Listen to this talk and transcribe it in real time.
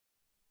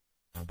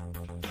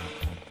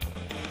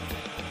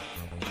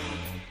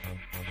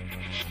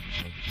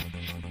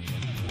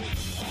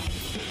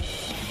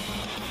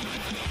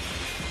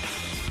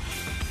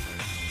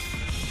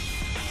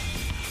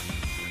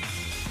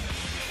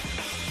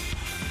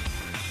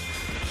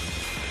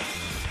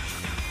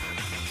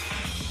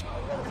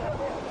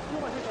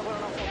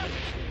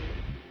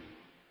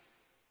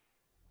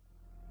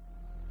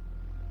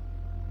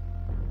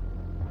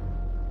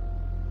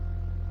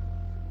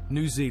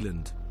New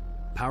Zealand,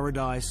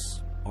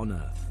 paradise on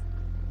earth.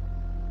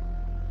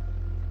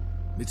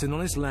 It's an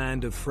honest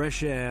land of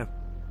fresh air,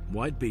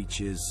 white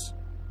beaches,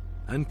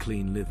 and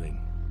clean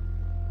living.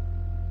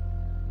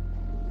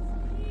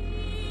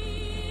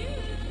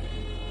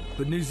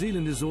 But New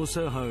Zealand is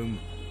also home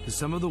to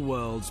some of the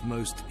world's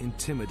most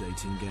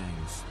intimidating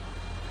gangs.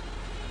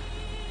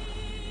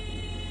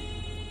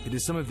 It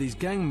is some of these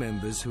gang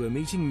members who are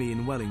meeting me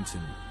in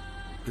Wellington,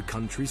 the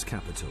country's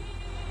capital.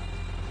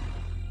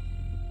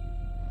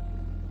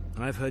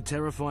 I've heard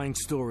terrifying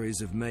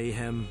stories of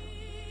mayhem,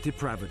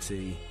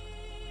 depravity,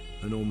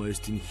 and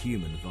almost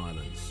inhuman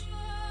violence.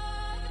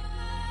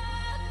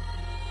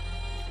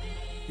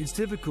 It's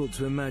difficult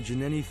to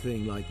imagine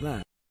anything like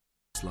that,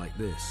 like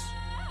this.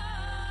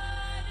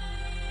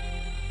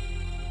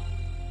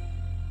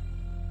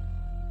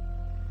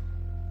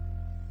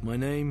 My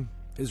name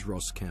is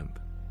Ross Kemp.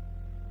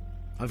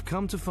 I've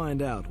come to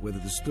find out whether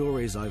the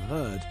stories I've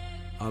heard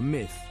are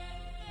myth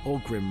or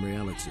grim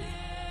reality.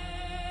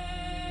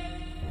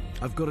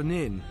 I've got an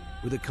in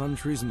with the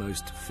country's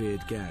most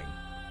feared gang,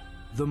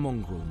 the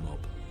Mongrel Mob.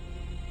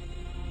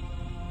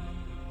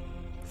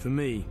 For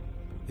me,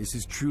 this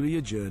is truly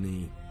a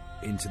journey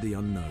into the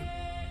unknown.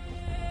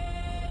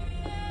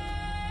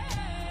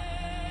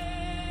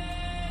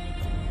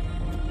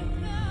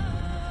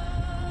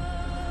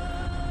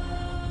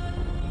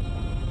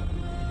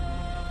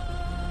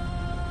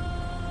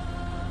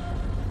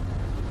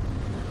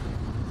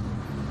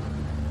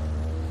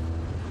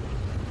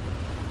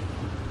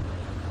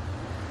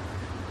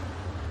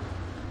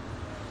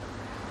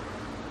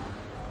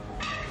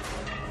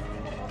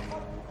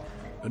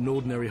 An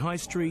ordinary high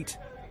street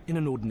in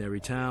an ordinary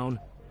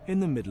town in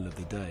the middle of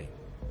the day.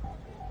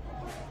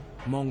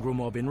 Mongrel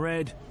Mob in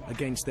red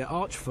against their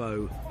arch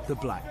foe, the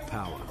Black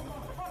Power.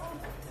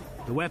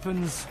 The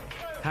weapons,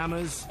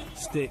 hammers,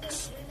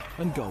 sticks,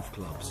 and golf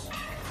clubs.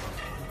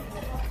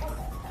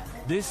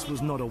 This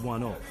was not a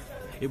one-off.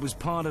 It was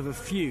part of a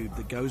feud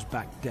that goes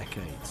back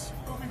decades.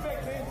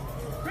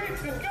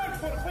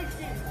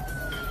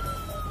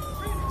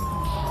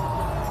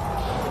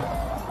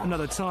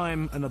 Another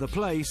time, another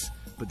place,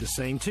 but the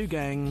same two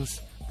gangs,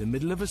 the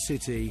middle of a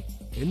city,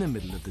 in the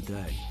middle of the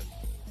day.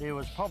 There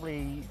was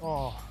probably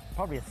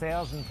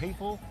 1,000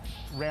 people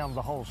around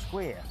the whole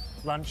square.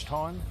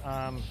 Lunchtime,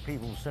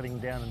 people sitting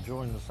down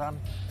enjoying the sun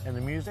and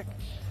the music.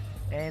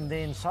 And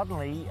then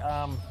suddenly,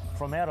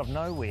 from out of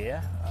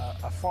nowhere,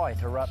 a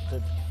fight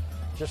erupted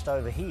just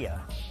over here.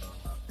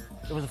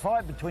 It was a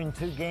fight between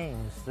two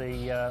gangs,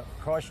 the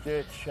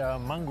Christchurch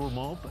Mongrel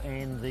Mob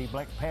and the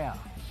Black Power.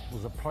 It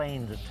was a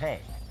planned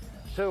attack.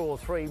 2 or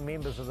 3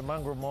 members of the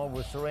Mongrel Mob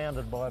were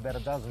surrounded by about a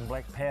dozen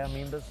Black Power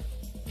members.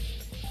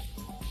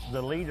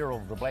 The leader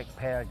of the Black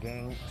Power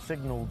gang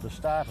signalled the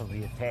start of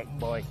the attack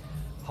by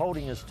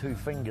holding his 2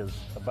 fingers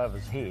above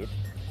his head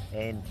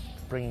and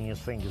bringing his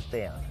fingers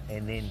down,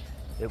 and then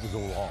it was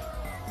all on.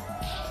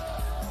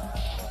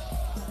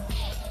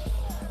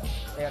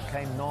 Out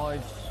came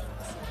knives,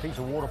 piece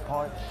of water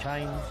pipe,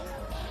 chains.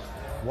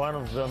 One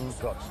of them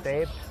got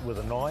stabbed with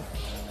a knife.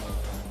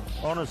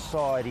 On his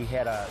side he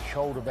had a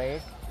shoulder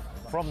bag.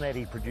 From that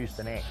he produced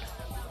an axe.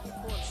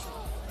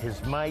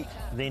 His mate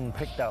then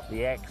picked up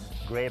the axe,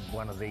 grabbed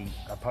one of the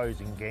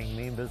opposing gang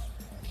members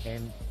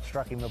and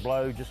struck him a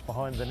blow just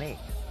behind the neck.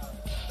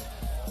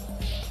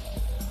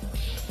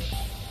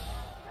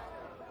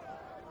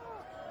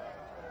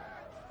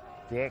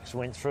 The axe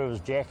went through his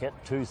jacket,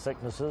 2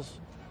 thicknesses,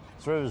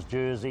 through his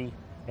jersey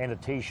and a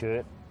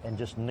t-shirt, and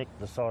just nicked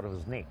the side of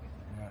his neck.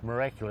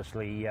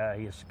 Miraculously,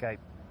 he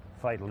escaped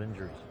fatal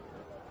injuries.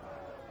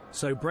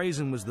 So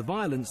brazen was the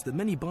violence that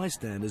many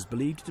bystanders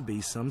believed to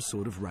be some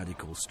sort of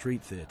radical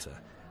street theatre.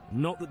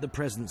 Not that the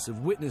presence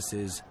of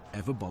witnesses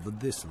ever bothered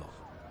this lot.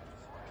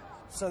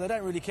 So they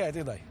don't really care,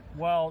 do they?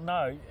 Well,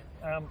 no.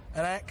 An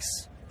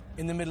axe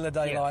in the middle of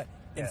daylight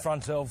in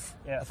front of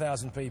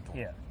 1,000 people.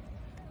 Yeah.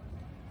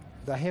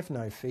 They have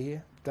no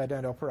fear. They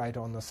don't operate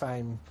on the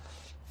same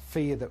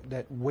fear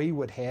that we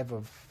would have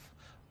of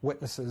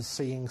witnesses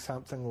seeing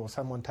something or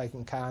someone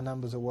taking car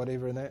numbers or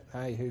whatever, and that,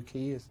 hey, who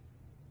cares?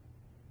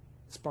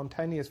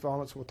 Spontaneous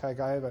violence will take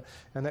over,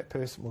 and that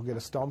person will get a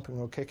stomping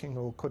or kicking,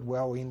 or could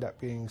well end up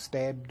being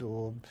stabbed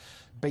or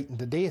beaten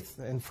to death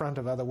in front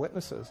of other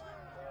witnesses.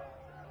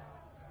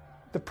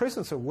 The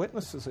presence of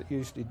witnesses that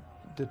usually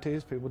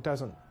deters people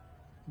doesn't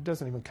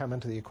even come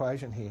into the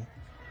equation here.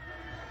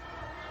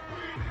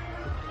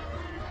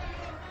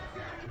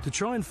 To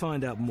try and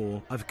find out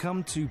more, I've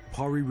come to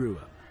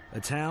Porirua, a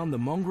town the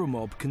Mongrel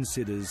Mob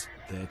considers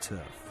their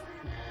turf.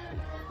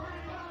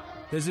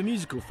 There's a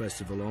musical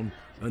festival on,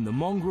 and the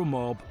Mongrel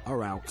Mob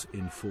are out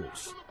in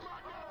force.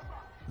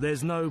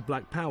 There's no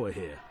Black Power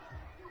here,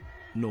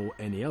 nor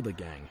any other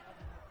gang,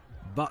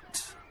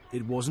 but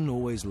it wasn't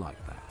always like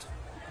that.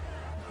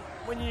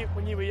 When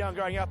you were young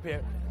growing up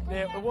here,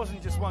 it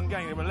wasn't just one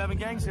gang, there were 11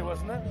 gangs here,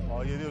 wasn't there?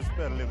 Oh yeah, there was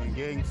about 11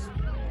 gangs,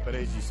 but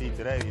as you see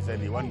today, there's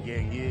only one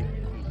gang here.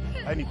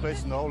 Only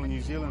place in the whole of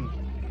New Zealand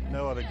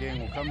no other gang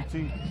will come to.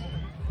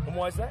 And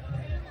why is that?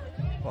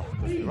 Oh,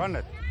 because we run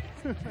it.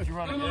 Did you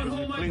run it? Because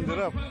we cleaned it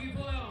up.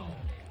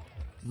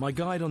 My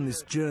guide on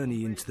this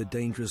journey into the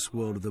dangerous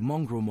world of the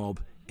Mongrel Mob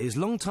is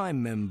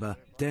longtime member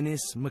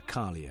Dennis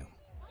McCarleo.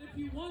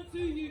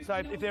 So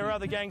if there were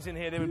other gangs in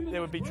here, there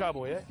would be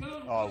trouble, yeah?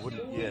 Oh, I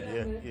wouldn't.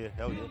 Yeah,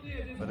 hell yeah.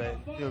 But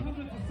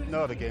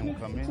no other gang will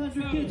come in.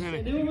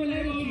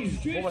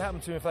 Really? What would happen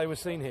to them if they were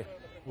seen here?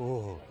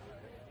 Oh,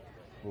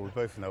 well, we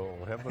both know what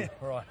will happen.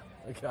 Right,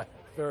 okay,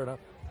 fair enough.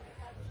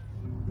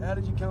 How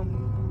did you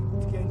come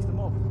to get into the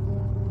mob?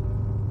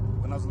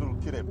 When I was a little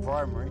kid at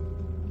primary,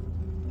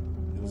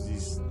 there was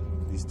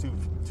these two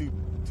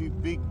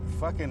big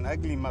fucking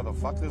ugly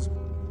motherfuckers.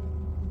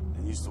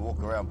 And used to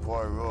walk around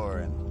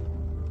Poirot, and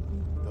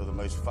they were the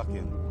most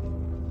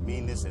fucking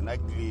meanest and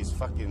ugliest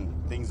fucking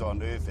things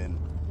on earth. And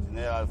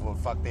now I thought,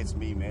 fuck, that's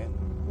me, man.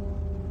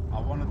 I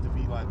wanted to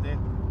be like that,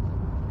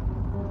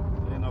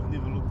 and I've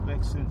never looked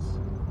back since.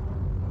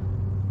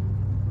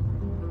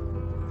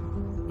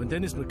 When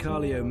Dennis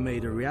McCarleo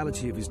made a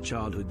reality of his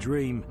childhood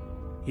dream,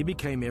 he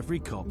became every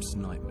cop's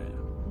nightmare.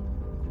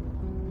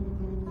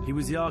 He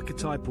was the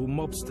archetypal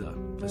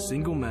mobster, a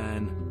single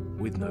man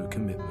with no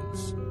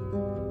commitments.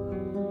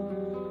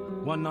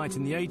 One night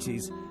in the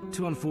 80s,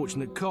 two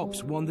unfortunate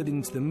cops wandered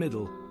into the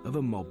middle of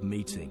a mob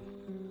meeting.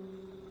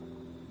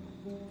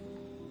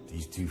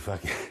 These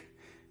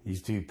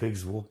two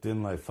pigs walked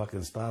in like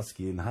fucking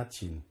Starsky and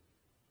Hutchin.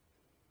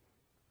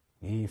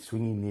 Yeah,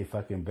 swinging their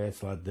fucking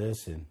bats like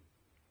this, and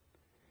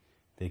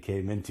they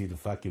came into the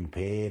fucking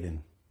pad,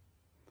 and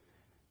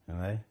you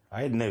know,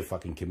 I had no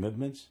fucking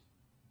commitments.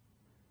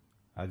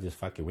 I just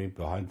fucking went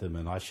behind them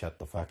and I shut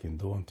the fucking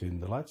door and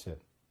turned the lights out.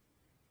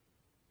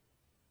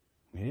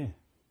 Yeah.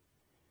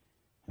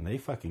 And they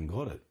fucking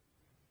got it.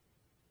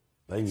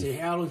 See,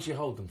 how long did you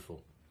hold them for?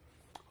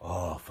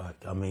 Oh, fuck.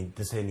 I mean,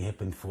 this only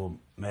happened for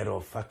a matter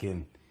of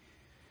fucking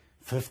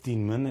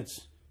 15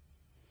 minutes.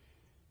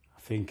 I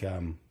think,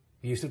 You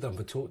used to done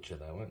for torture,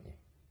 though, weren't you?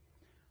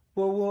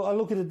 Well, I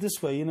look at it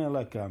this way, you know,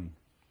 like,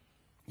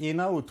 yeah,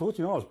 no, we're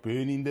torturing. I was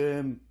burning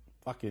them,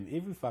 fucking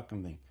every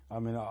fucking thing. I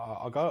mean,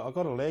 I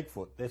got a lag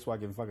for it. That's why I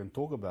can fucking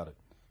talk about it.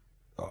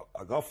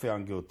 I got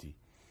found guilty.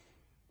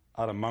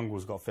 Other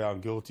mongrels got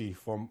found guilty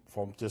from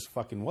just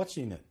fucking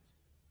watching it.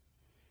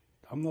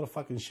 I'm not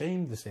fucking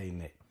ashamed of saying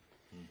that.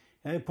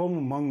 The problem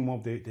with Mongrel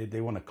Mob, they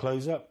want to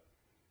close up.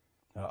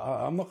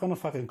 I'm not going to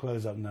fucking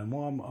close up no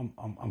more.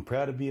 I'm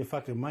proud to be a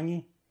fucking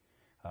mangi.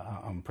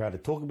 I'm proud to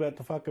talk about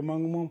the fucking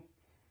Mongrel Mob.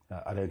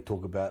 I don't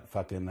talk about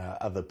fucking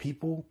other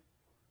people.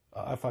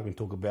 I fucking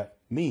talk about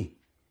me,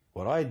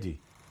 what I do.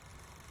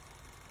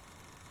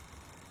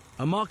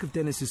 A mark of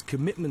Dennis's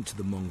commitment to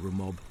the Mongrel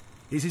Mob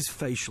is his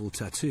facial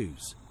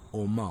tattoos,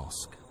 or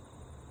mask.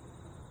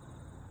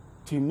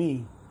 To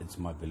me, it's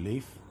my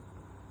belief.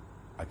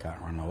 I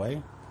can't run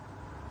away.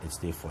 It's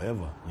there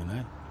forever, you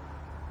know.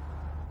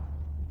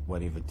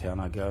 Whatever town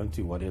I go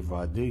into, whatever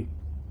I do,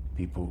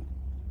 people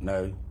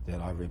know that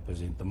I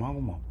represent the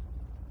Mongrel Mob.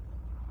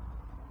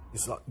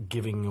 It's like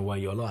giving away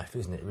your life,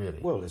 isn't it, really?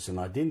 Well, it's an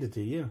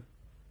identity, yeah.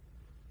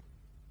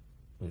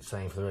 It's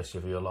saying for the rest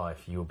of your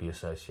life you'll be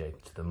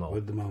associated to the mob.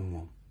 With the Mongrel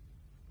Mob.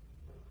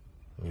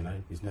 You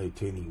know, there's no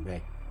turning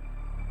back.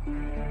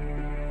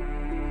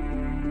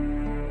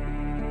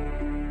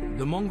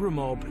 The Mongrel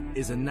Mob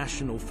is a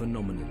national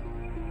phenomenon.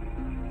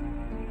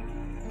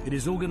 It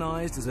is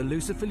organised as a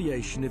loose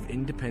affiliation of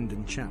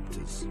independent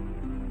chapters.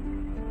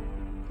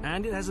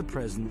 And it has a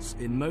presence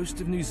in most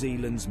of New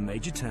Zealand's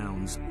major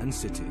towns and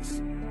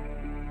cities.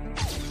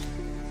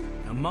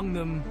 Among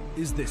them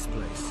is this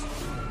place,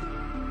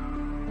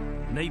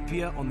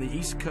 Napier on the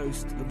east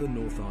coast of the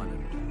North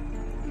Island.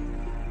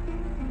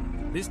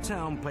 This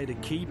town played a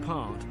key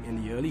part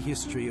in the early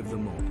history of the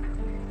mob.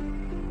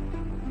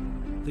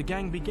 The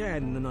gang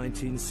began in the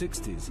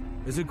 1960s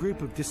as a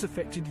group of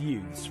disaffected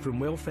youths from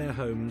welfare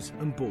homes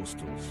and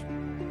borstals.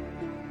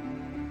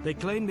 They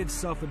claimed they'd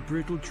suffered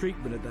brutal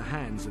treatment at the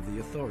hands of the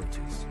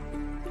authorities.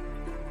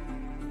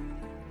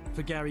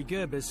 For Gary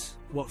Gerbis,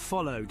 what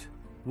followed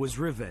was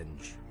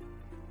revenge.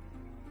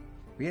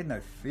 We had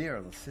no fear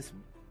of the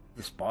system,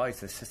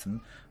 despised the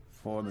system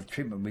for the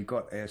treatment we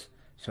got as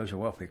social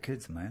welfare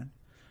kids, man.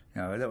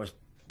 You know, that was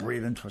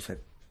bred into us at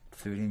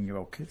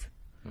 13-year-old kids.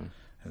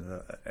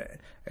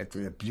 At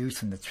the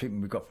abuse and the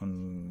treatment we got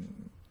from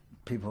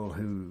people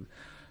who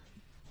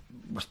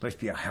were supposed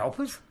to be our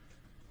helpers,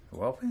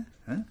 welfare,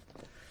 huh?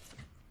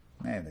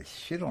 Man, they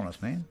shit on us,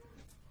 man.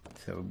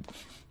 So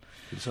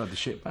You decided to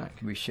shit back?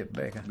 we shit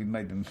back. We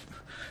made them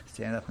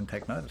stand up and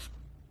take notice.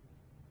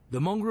 The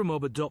Mongrel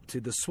Mob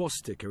adopted the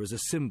swastika as a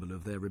symbol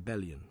of their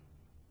rebellion.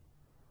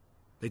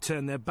 They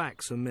turned their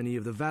backs on many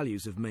of the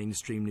values of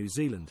mainstream New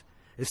Zealand,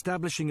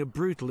 establishing a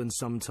brutal and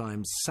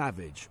sometimes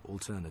savage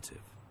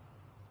alternative.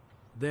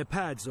 Their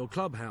pads or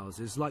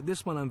clubhouses, like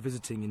this one I'm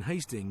visiting in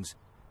Hastings,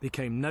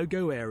 became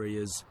no-go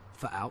areas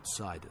for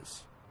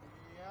outsiders.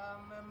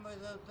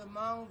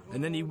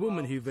 And any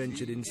woman who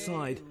ventured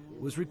inside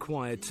was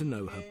required to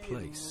know her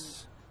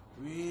place.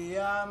 We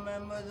are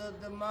members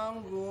of the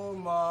Mongrel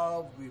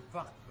Mob. We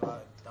fuck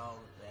like dogs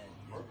and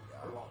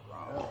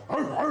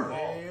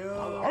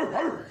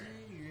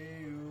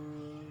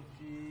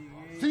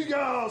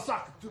Seagull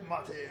suck to my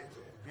head.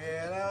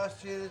 Get our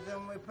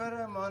citizen, we put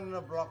them on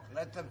the block.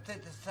 Let them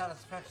take the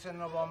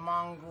satisfaction of a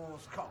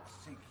mongrel's cock.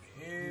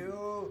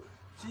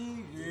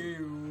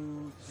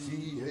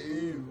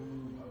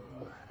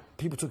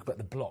 People talk about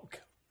the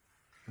block.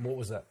 What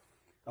was that?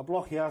 A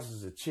block house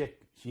is a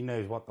chick. She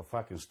knows what the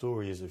fucking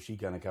story is if she's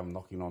going to come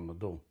knocking on the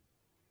door.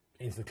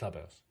 Into the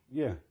clubhouse?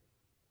 Yeah.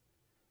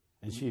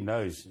 And she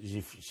knows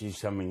if she's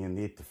coming in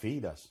there to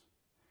feed us.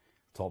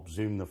 Top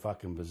zoom the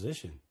fucking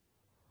position.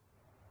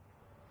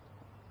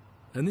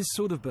 And this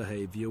sort of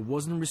behaviour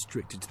wasn't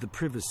restricted to the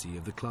privacy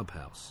of the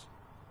clubhouse.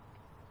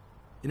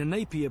 In a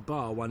Napier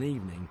bar one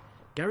evening,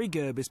 Gary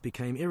Gerbis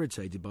became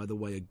irritated by the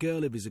way a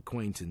girl of his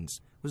acquaintance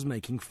was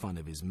making fun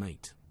of his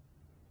mate.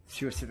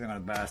 She was sitting on a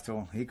bar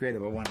stool. He grabbed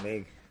her with one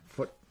leg,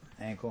 foot,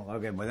 ankle. I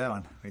grabbed him with that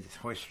one. We just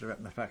hoisted her up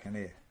in the fucking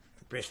air.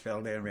 The breast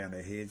fell down around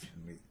her head.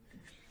 And we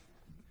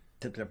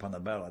tipped her up on the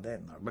bar like that,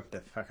 and I ripped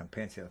the fucking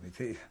pants out of my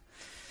teeth.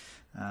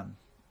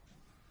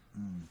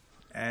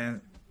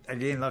 And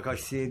again, like I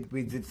said,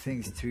 we did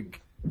things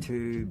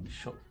to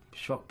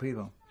shock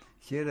people.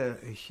 She had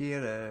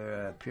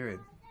a period.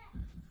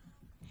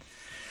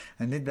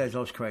 And then days I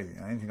was crazy.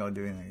 I didn't think I'd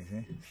do anything, you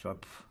see. So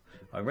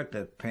I ripped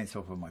the pants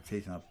off with my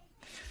teeth, and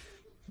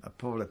I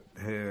pulled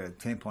her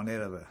tampon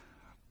out of her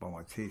by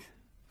my teeth.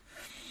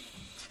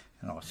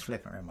 And I was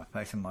slapping her in my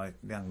face, and my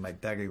young mate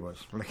Dougie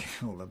was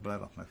licking all the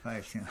blood off my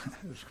face. You know,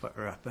 it was quite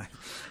rough. Eh?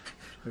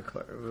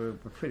 We're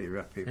pretty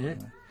rough people. Yeah.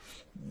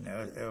 You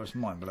know, it was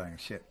mind-blowing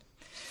shit.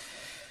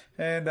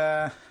 And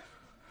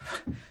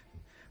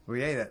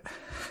we ate it.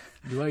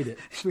 You ate it?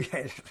 We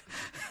ate it.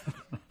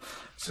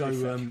 So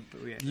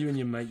you and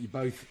your mate, you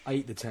both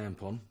ate the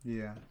tampon.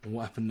 Yeah. And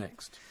what happened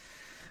next?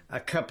 A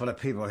couple of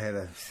people had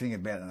a thing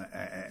about it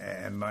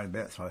and moan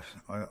about it, so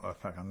I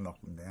fucking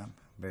knocked them down,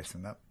 burst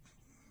them up,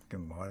 give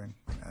them a hiding.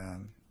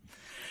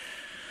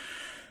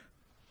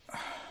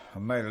 I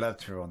made love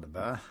to her on the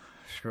bar,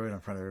 screwed in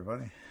front of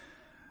everybody.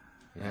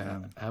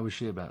 Yeah. How was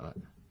she about that?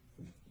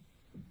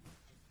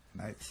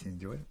 Mate, she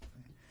enjoyed it.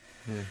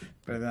 Yeah.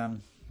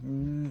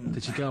 But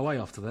did she go away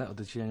after that, or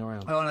did she hang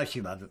around? Oh no,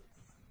 she loved it.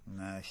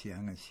 No, she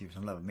hung and she was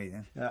in love with me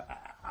then.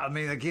 I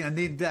mean, again, in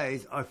these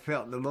days, I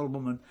felt the little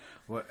women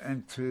were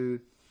into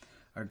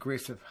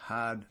aggressive,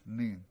 hard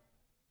men.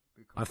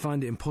 I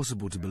find it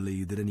impossible to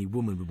believe that any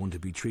woman would want to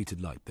be treated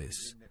like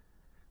this.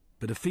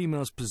 But a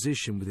female's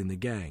position within the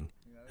gang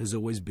has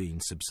always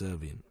been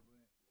subservient.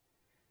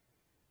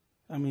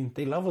 I mean,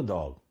 they love a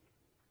dog.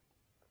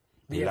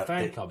 You have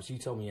fan clubs. You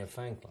told me you have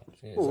fan clubs.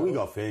 Yeah, well, we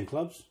got fan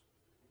clubs.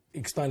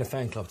 Explain a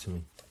fan club to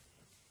me.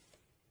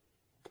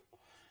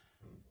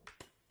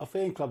 A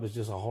fan club is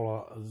just a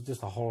whole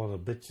lot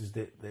of bitches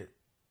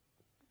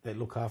that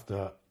look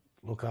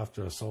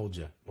after a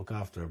soldier, look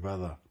after a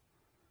brother,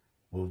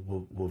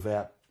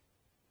 without,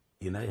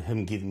 you know,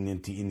 him getting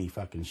into any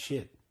fucking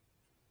shit.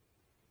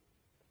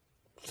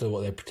 So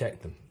what, they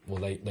protect them? Well,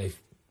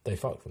 they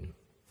fuck them.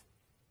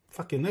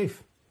 Fucking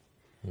knife.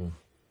 Yeah.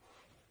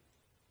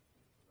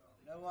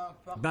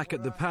 Back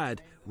at the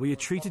pad, we are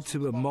treated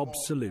to a mob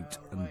salute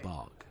and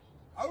bark.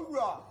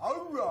 Hurrah!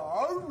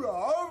 Hurrah!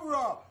 Hurrah!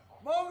 Hurrah!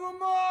 Mongrel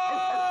Mob!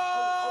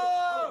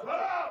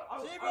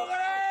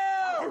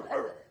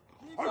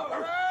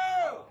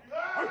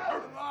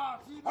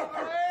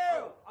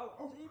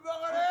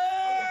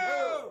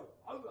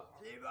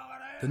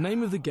 The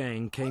name of the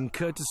gang came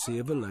courtesy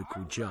of a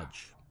local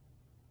judge.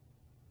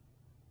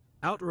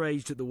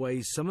 Outraged at the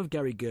way some of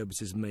Gary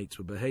Gerbis's mates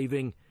were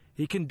behaving,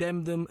 he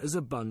condemned them as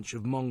a bunch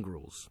of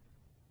mongrels.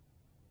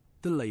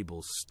 The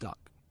label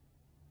stuck.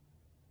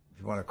 If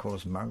you want to call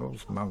us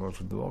mongrels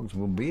are dogs,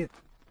 we'll be it.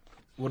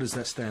 What does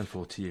that stand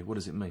for to you? What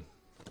does it mean?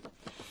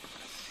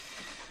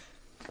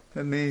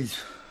 It means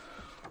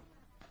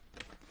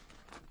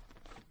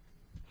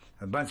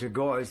a bunch of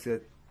guys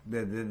that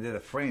are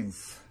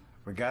friends,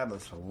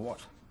 regardless of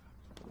what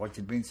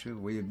you've been through,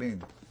 where you've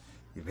been.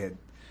 You've had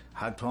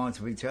hard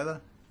times with each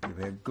other, you've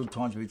had good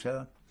times with each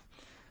other,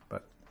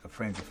 but a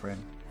friend's a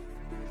friend.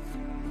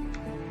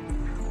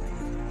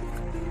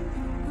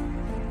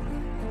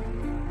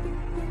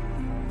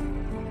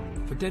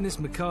 For Dennis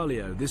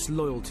Macalio, this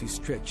loyalty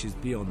stretches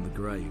beyond the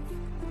grave.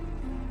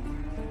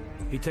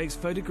 He takes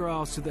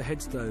photographs of the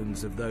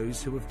headstones of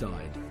those who have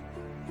died.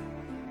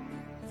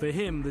 For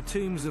him, the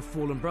tombs of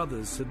fallen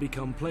brothers have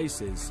become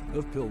places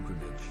of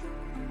pilgrimage.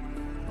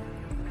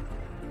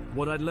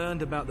 What I'd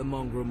learned about the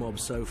Mongrel Mob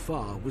so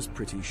far was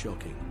pretty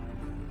shocking.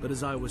 But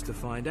as I was to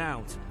find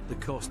out, the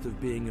cost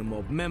of being a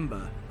mob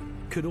member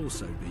could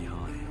also be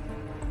high.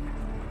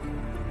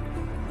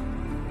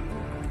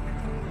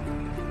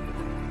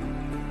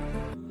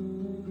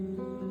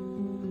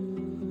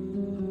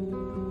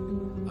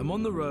 I'm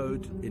on the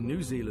road in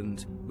New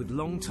Zealand with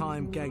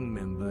longtime gang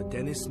member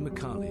Dennis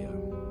Macalio.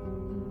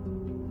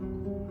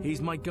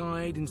 He's my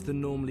guide into the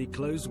normally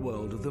closed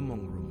world of the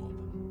Mongrel Mob.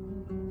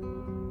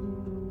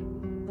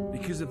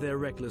 Because of their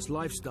reckless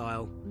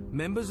lifestyle,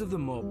 members of the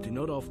mob do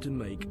not often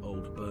make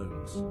old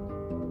bones.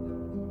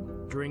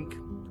 Drink,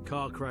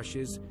 car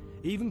crashes,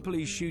 even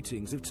police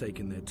shootings have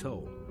taken their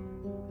toll.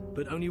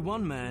 But only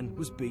one man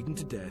was beaten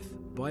to death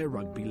by a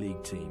rugby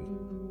league team.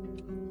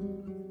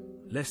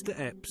 Lester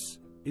Epps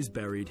is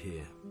buried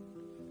here.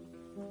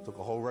 Took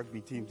a whole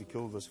rugby team to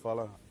kill this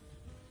fella.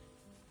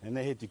 And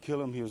they had to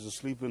kill him. He was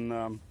asleep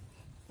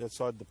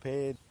outside the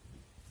pad.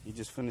 He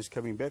just finished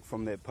coming back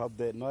from that pub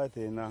that night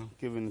and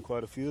given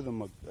quite a few of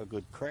them a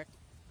good crack.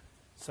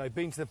 So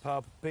been to the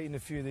pub, beating a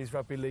few of these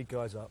rugby league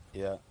guys up.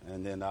 Yeah,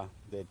 and then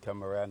they'd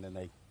come around and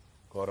they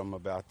got him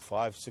about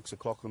 5, 6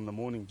 o'clock in the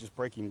morning, just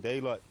breaking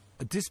daylight.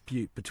 A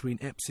dispute between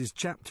Epps's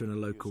chapter and a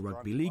local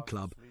rugby league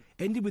club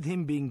ended with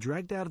him being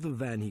dragged out of the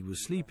van he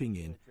was sleeping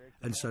in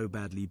and so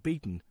badly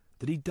beaten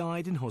that he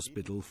died in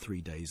hospital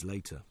 3 days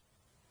later.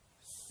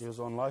 He was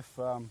on life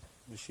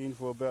machine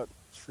for about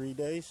 3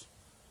 days.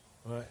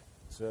 Right.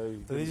 So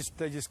they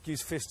just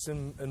use fists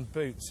and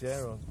boots,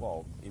 yeah? Or?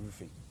 Well,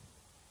 everything.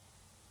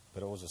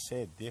 But it was a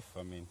sad death.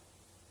 I mean,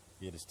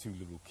 he had his 2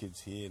 little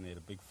kids here and they had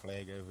a big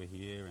flag over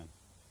here. And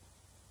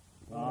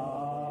I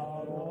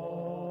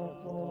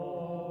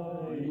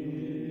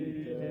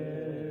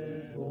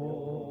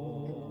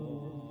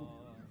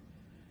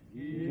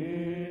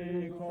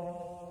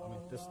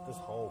mean, this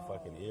whole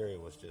fucking area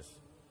was just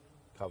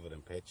covered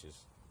in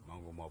patches.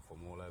 Mongrel Mob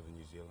from all over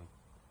New Zealand.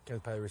 Come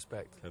to pay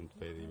respect. Come to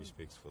pay their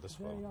respects for this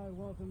fella.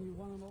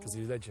 Because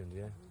he's a legend,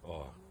 yeah?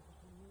 Oh.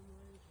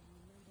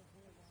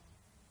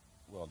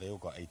 Well, they all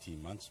got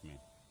 18 months, man.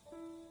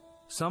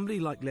 Somebody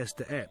like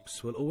Lester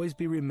Epps will always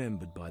be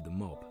remembered by the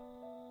mob.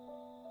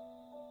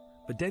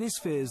 But Dennis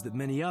fears that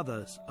many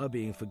others are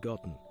being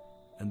forgotten,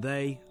 and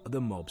they are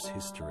the mob's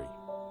history.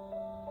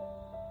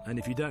 And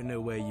if you don't know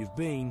where you've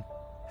been,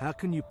 how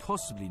can you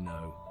possibly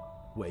know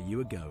where you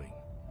are going?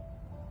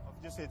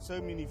 I've just had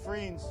so many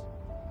friends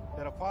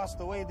that have passed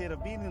away that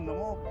have been in the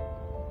mob,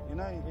 you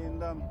know,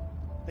 and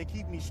they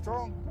keep me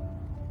strong.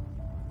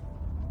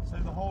 So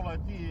the whole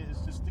idea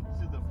is to stick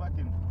to the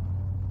fucking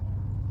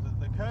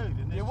the code.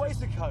 And yeah, what is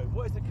the code?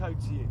 What is the code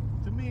to you?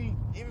 To me,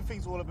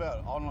 everything's all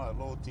about honour,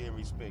 loyalty and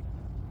respect.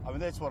 I mean,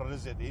 that's what it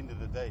is at the end of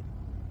the day.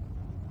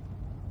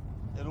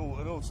 It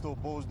all still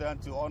boils down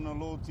to honour,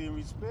 loyalty and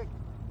respect.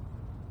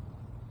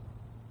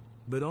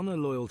 But honour,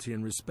 loyalty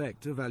and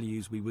respect are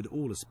values we would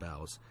all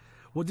espouse.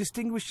 What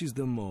distinguishes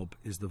the mob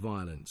is the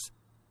violence.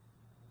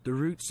 The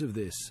roots of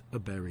this are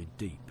buried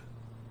deep.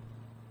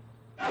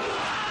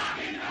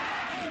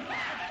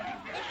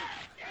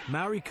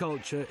 Maori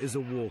culture is a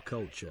war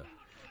culture.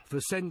 For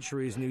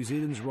centuries, New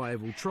Zealand's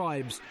rival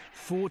tribes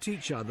fought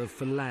each other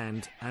for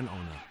land and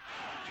honour.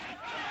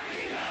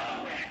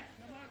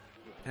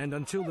 And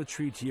until the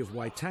Treaty of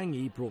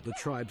Waitangi brought the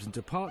tribes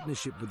into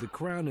partnership with the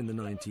Crown in the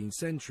 19th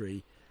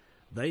century,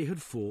 they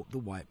had fought the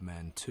white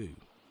man too.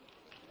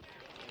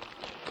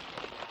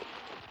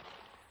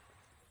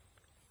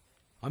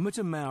 I'm at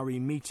a Maori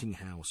meeting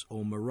house,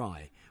 or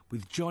marae,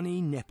 with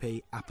Johnny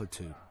Nepe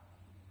Apatu.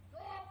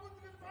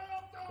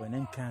 An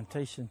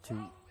incantation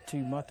to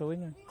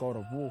Matoinga, God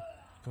of War.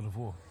 God of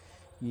War?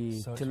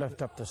 Yeah, so to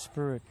lift up the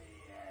spirit,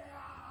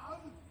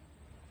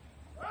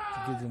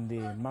 to give them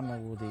their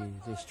mana or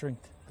their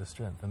strength. The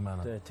strength and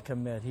mana. To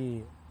come out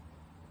here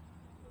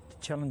to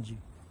challenge you.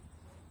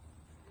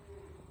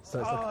 So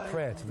it's like a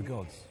prayer to the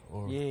gods?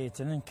 Or? Yeah, it's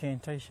an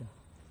incantation.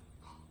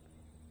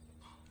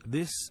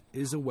 This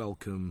is a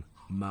welcome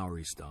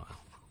Maori style.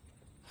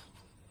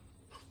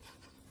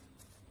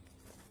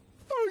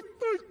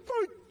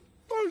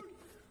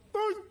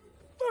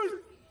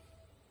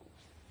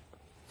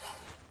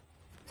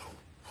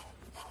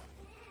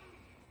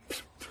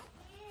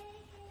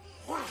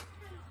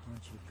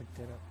 Once you pick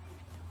that up.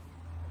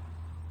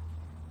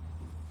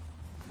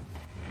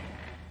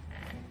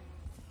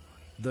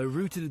 Though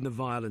rooted in the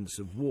violence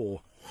of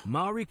war,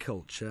 Maori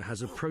culture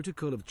has a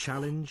protocol of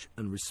challenge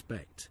and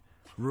respect,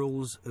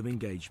 rules of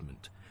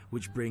engagement,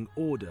 which bring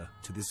order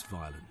to this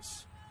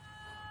violence.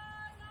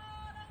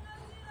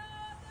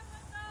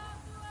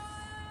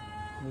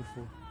 Move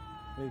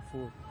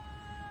forward.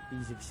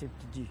 He's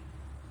accepted you.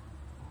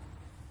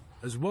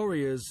 As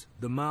warriors,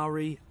 the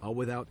Maori are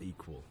without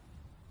equal.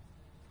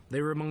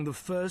 They were among the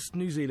first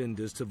New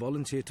Zealanders to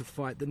volunteer to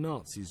fight the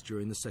Nazis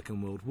during the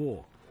Second World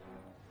War.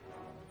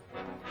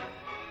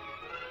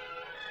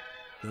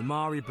 The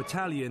Maori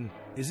Battalion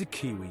is a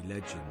Kiwi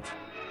legend.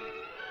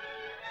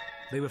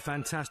 They were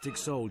fantastic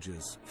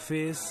soldiers,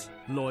 fierce,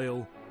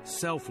 loyal,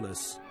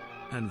 selfless,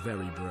 and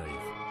very brave.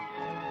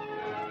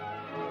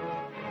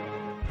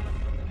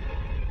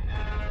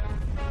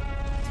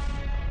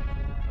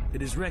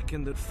 It is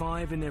reckoned that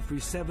 5 in every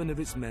 7 of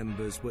its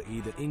members were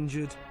either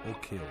injured or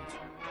killed.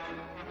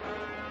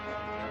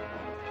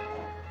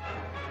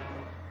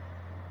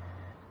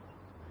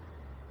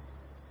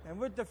 And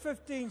with the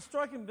 15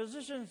 striking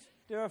positions,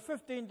 there are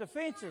 15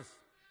 defences.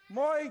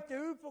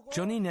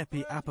 Johnny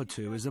Nepe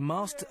Apatu is a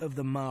master of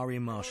the Maori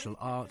martial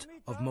art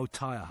of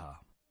Motaiaha.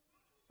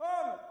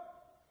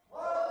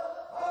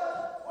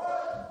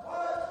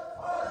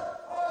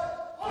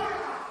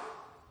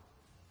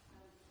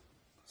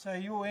 So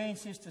your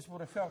ancestors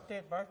would have felt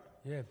that, bro?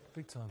 Yeah,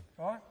 big time.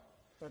 Right?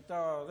 But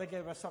they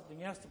gave us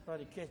something else to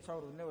bloody catch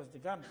hold of, and that was the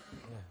gun.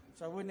 Yeah.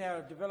 So we're now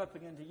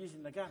developing into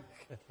using the gun.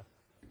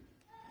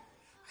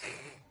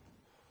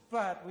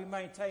 but we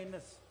maintain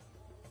this.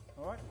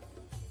 All right?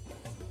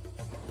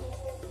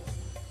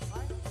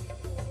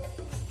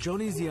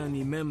 Johnny's the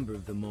only member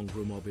of the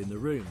Mongrel Mob in the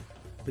room,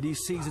 but he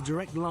sees a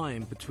direct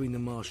line between the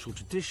martial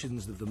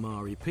traditions of the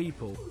Maori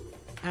people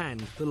and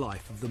the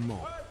life of the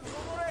mob.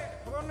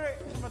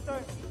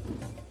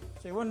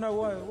 So you want to know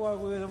why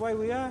we're the way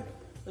we are?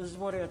 This is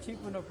what our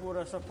tipuna brought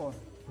us up on.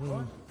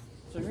 Right?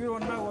 So if you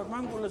don't know what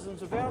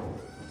mongralism's about,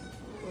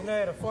 we know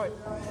how to fight.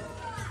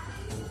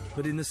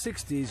 But in the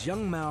 60s,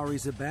 young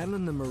Maoris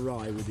abandoned the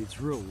marae with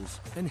its rules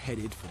and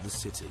headed for the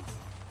city.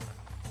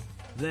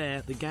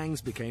 There, the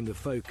gangs became the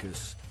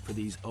focus for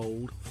these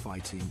old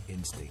fighting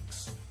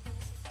instincts.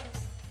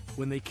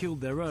 When they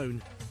killed their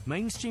own,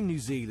 mainstream New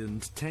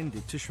Zealand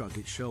tended to shrug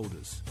its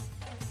shoulders.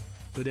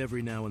 But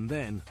every now and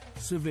then,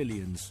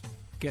 civilians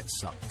get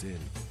sucked in.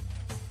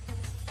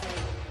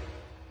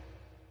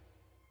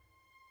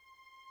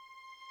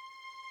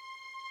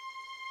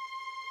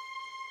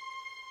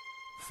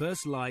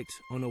 First light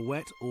on a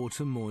wet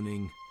autumn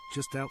morning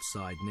just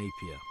outside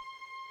Napier.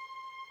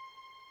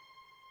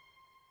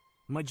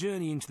 My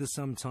journey into the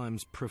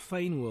sometimes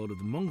profane world of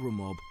the Mongrel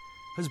Mob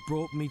has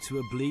brought me to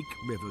a bleak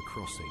river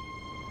crossing.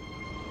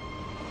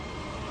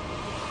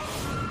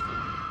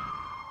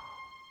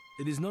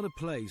 It is not a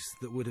place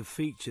that would have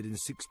featured in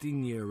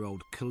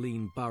 16-year-old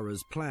Colleen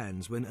Burroughs'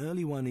 plans when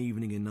early one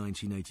evening in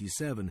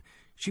 1987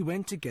 she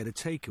went to get a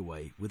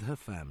takeaway with her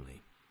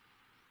family.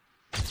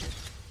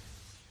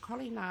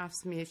 Colleen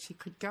asked me if she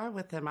could go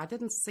with him. I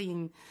didn't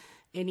see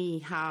any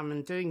harm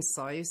in doing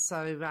so,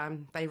 so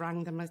they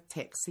rang them a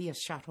taxi, a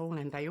shuttle,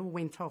 and they all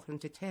went off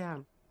into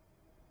town.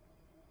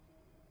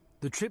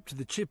 The trip to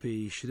the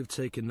chippy should have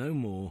taken no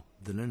more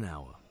than an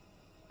hour.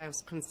 I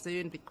was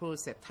concerned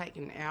because it had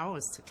taken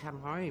hours to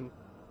come home.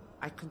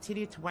 I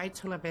continued to wait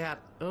till about,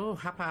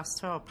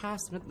 12:30,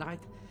 past midnight,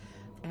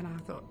 and I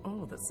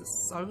thought, this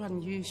is so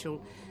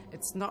unusual.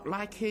 It's not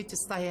like her to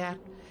stay out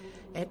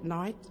at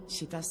night.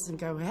 She doesn't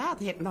go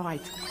out at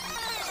night.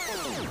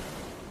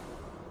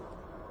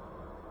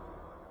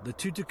 The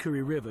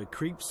Tutakuri River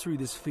creeps through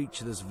this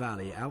featureless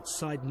valley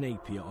outside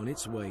Napier on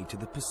its way to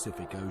the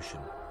Pacific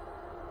Ocean.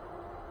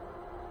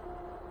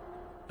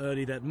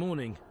 Early that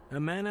morning, a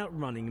man out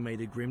running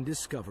made a grim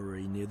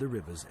discovery near the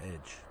river's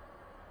edge.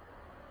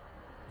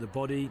 The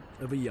body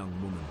of a young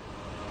woman.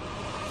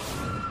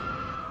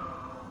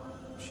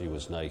 She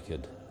was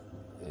naked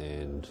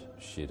and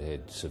she'd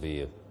had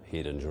severe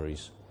head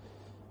injuries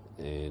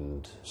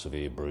and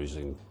severe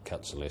bruising,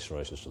 cuts and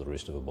lacerations to the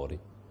rest of her body.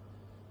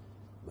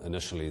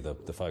 Initially, the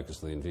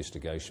focus of the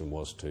investigation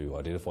was to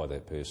identify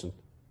that person.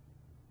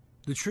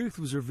 The truth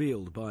was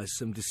revealed by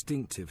some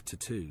distinctive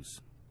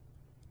tattoos.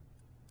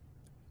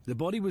 The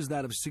body was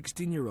that of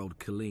 16-year-old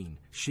Colleen.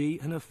 She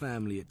and her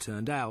family, it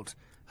turned out,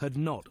 had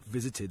not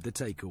visited the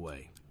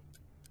takeaway.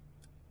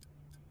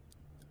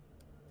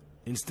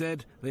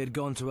 Instead, they had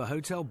gone to a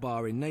hotel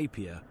bar in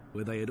Napier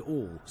where they had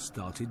all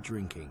started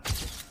drinking.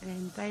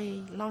 And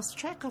they lost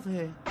track of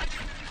her.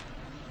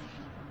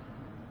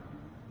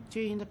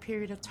 During the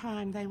period of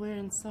time they were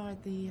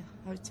inside the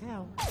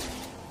hotel.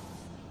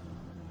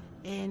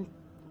 And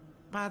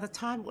by the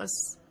time it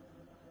was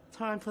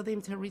time for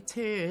them to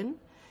return,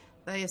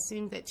 they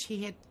assumed that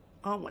she had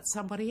gone with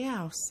somebody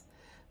else,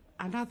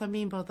 another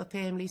member of the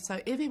family, so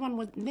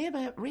everyone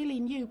never really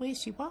knew where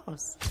she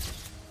was.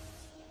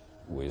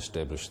 We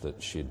established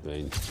that she'd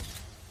been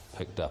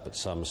picked up at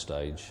some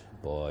stage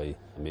by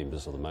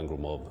members of the Mongrel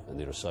Mob and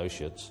their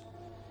associates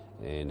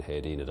and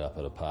had ended up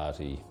at a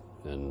party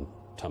in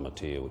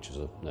Tamatea, which is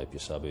a Napier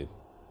suburb.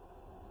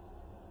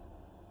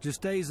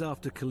 Just days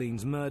after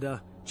Colleen's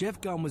murder, Jeff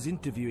Gunn was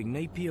interviewing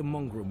Napier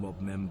Mongrel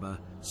Mob member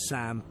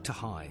Sam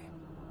Tahai.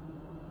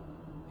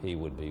 He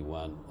would be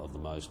one of the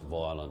most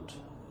violent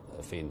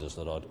offenders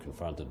that I'd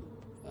confronted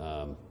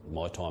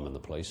my time in the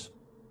police.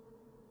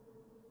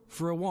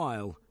 For a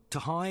while,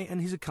 Tahai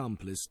and his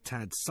accomplice,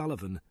 Tad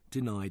Sullivan,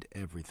 denied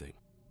everything.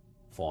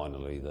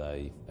 Finally,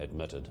 they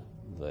admitted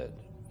that,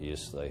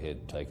 yes, they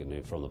had taken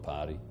her from the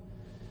party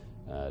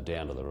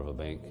down to the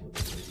riverbank.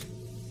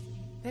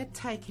 They'd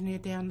taken her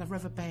down the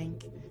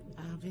riverbank,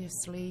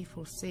 obviously,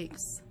 for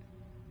sex.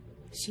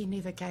 She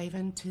never gave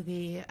in to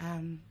their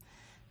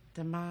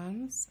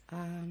demands,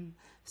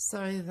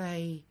 so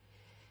they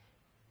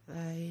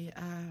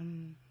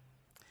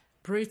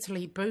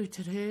brutally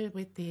booted her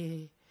with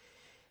their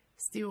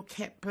steel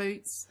cap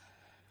boots.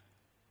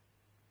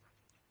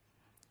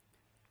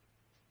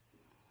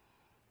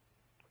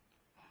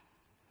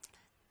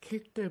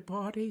 Kicked her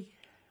body.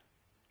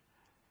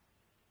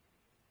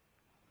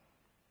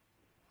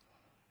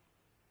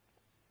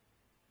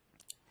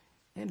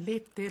 And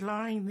left her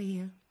lying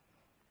there.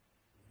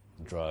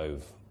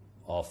 Drove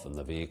off in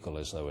the vehicle.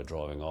 As they were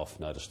driving off,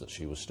 noticed that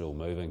she was still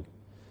moving.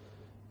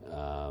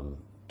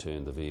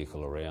 Turned the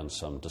vehicle around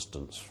some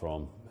distance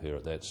from her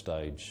at that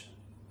stage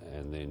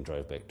and then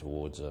drove back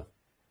towards her.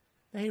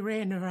 They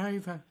ran her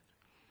over.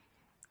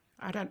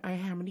 I don't know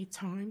how many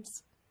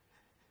times.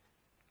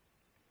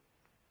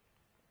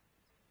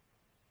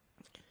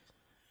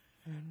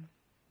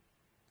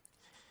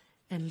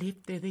 And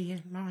left her there,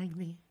 lying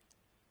there.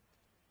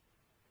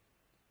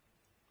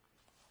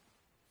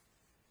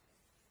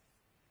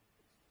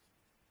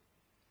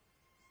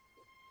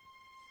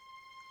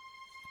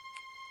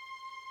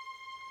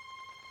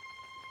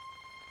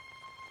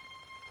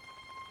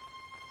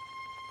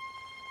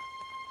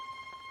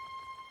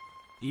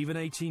 Even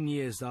 18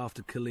 years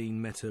after Colleen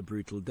met her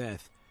brutal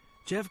death,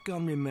 Jeff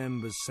Gunn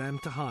remembers Sam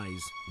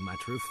Tahai's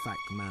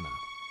matter-of-fact manner.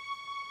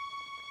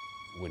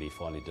 When he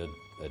finally did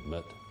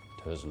admit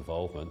to his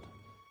involvement,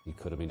 he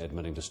could have been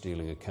admitting to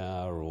stealing a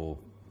car or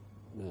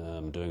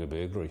doing a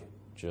burglary.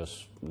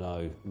 Just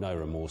no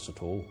remorse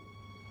at all.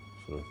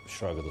 Sort of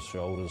shrug of the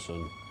shoulders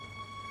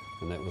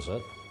and that was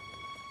it.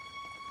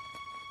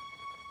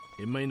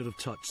 It may not have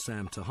touched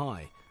Sam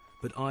Tahai,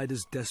 but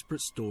Ida's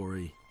desperate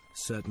story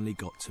certainly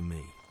got to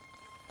me.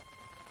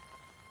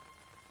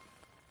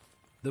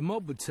 The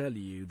mob would tell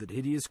you that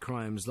hideous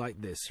crimes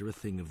like this are a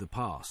thing of the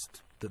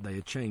past, that they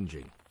are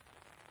changing.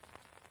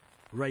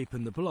 Rape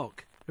and the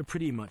block are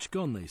pretty much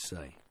gone, they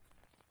say.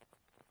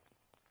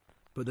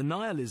 But the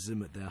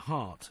nihilism at their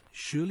heart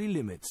surely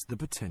limits the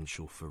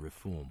potential for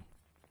reform.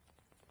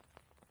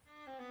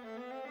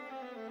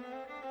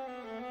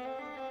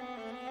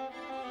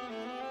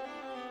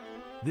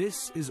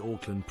 This is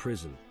Auckland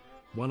Prison,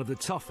 one of the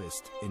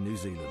toughest in New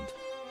Zealand.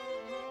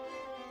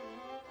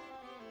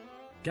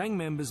 Gang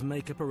members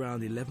make up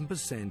around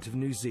 11% of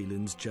New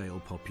Zealand's jail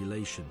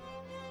population.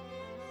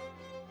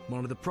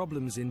 One of the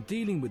problems in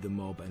dealing with the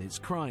mob and its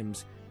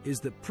crimes is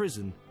that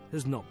prison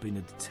has not been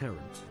a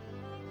deterrent.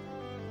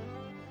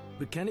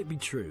 But can it be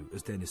true,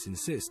 as Dennis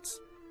insists,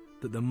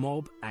 that the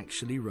mob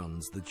actually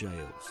runs the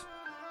jails?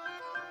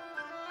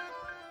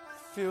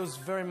 Feels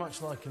very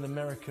much like an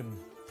American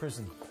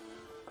prison.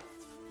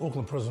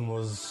 Auckland Prison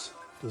was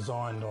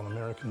designed on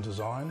American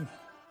design.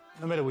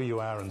 No matter where you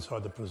are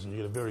inside the prison, you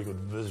get a very good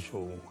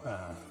visual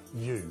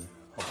view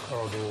of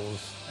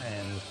corridors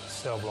and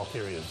cell block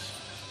areas.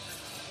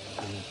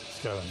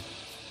 Let's go in.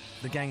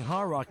 The gang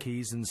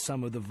hierarchies and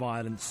some of the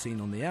violence seen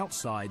on the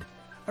outside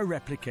are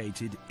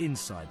replicated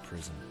inside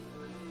prison.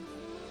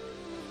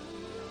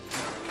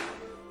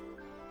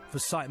 For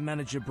site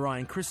manager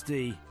Brian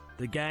Christie,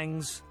 the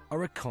gangs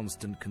are a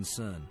constant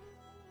concern.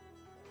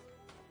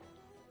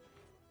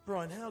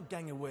 Brian, how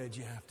gang aware do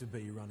you have to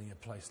be running a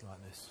place like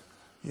this?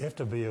 You have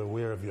to be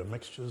aware of your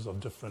mixtures of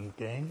different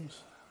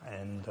gangs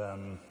and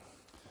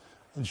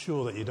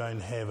ensure that you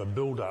don't have a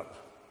build-up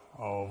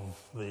of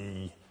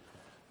the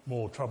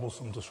more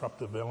troublesome,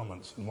 disruptive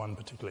elements in one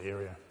particular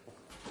area.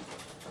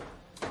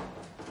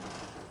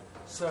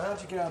 So how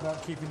do you go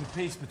about keeping the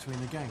peace between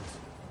the gangs?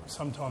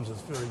 Sometimes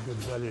it's very good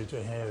value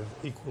to have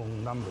equal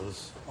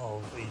numbers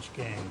of each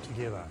gang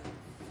together.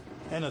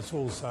 And it's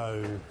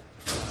also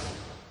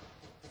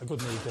a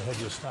good need to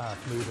have your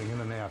staff moving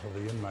in and out of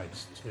the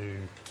inmates to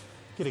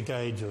get a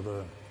gauge of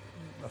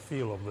a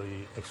feel of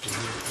the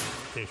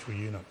actual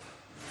unit.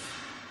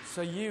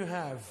 So you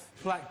have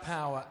Black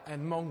Power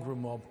and Mongrel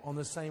Mob on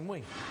the same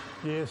wing?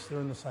 Yes, they're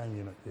in the same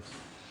unit, yes.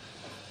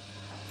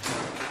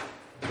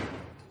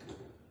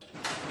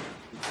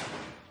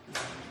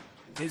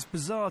 It's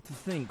bizarre to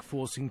think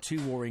forcing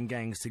two warring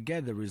gangs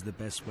together is the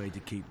best way to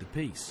keep the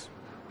peace.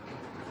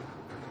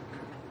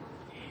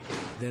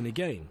 Then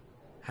again,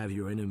 have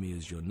your enemy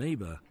as your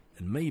neighbour,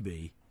 and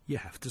maybe you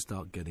have to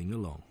start getting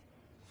along.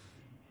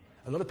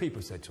 A lot of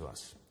people said to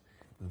us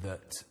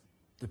that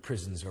the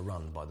prisons are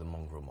run by the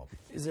Mongrel Mob.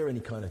 Is there any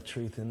kind of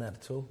truth in that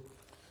at all?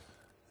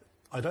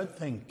 I don't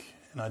think,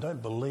 and I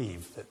don't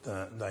believe that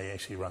they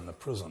actually run the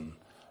prison.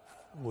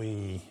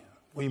 We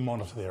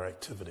monitor their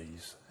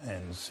activities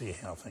and see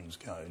how things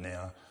go.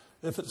 Now,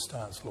 if it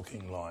starts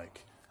looking like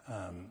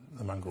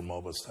the Mongrel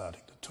Mob are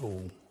starting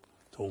to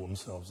tool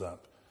themselves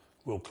up,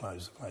 we'll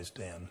close the place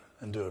down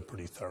and do a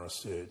pretty thorough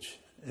search.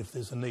 If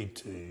there's a need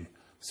to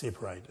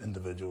separate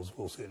individuals,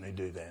 we'll certainly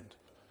do that.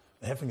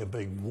 Having a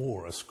big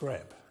war, a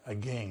scrap, a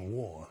gang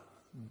war,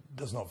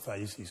 does not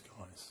faze these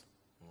guys.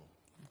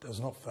 It does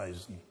not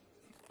faze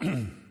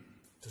them.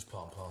 Just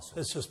part and parcel.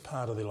 It's just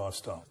part of their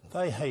lifestyle.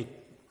 They hate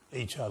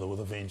each other with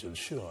a vengeance,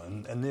 sure,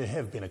 and there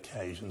have been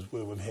occasions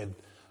where we've had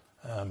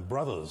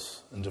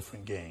brothers in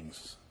different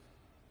gangs.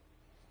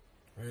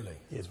 Really?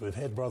 Yes, we've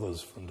had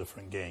brothers from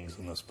different gangs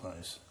in this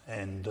place,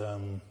 and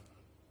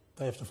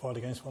they have to fight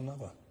against one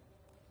another.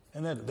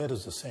 And that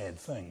is a sad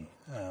thing.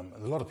 A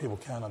lot of people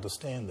can't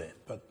understand that,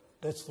 but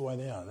that's the way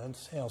they are.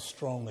 That's how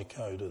strong their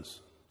code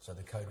is. So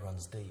the code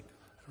runs deep?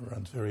 It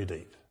runs very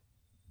deep.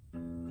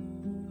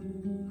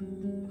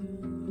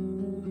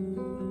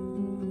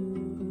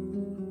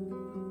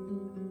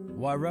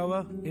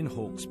 Wairoa in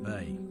Hawke's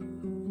Bay.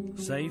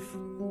 Safe,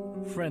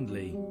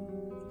 friendly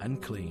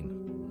and clean.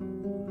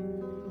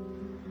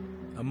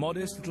 A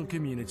modest little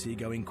community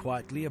going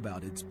quietly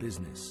about its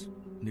business.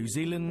 New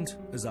Zealand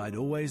as I'd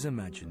always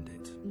imagined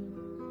it.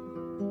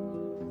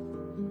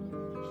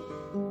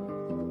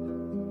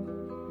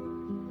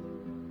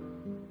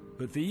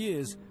 But for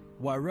years,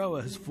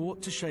 Wairoa has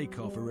fought to shake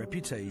off a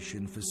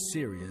reputation for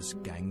serious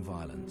gang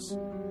violence.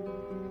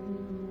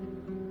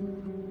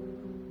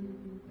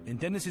 In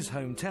Dennis's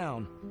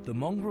hometown, the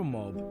Mongrel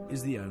Mob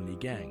is the only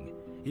gang.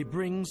 It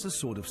brings a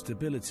sort of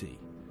stability.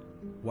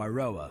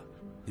 Wairoa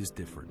is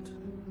different.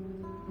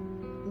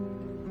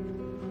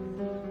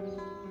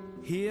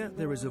 Here,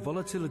 there is a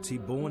volatility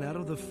born out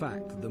of the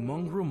fact that the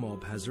Mongrel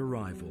Mob has a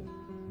rival,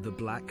 the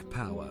Black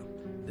Power.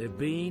 They've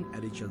been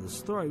at each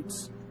other's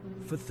throats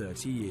for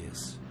 30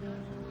 years.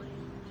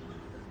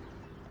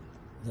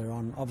 They're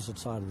on opposite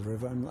side of the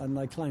river, and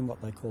they claim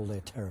what they call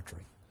their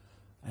territory.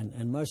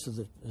 And most of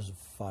it is a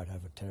fight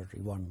over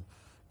territory. One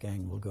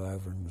gang will go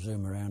over and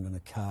zoom around in a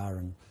car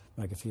and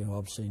make a few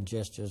obscene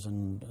gestures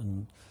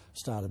and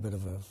start a bit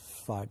of a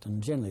fight,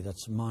 and generally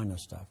that's minor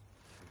stuff.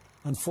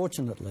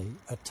 Unfortunately,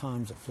 at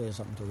times it flares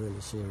up into really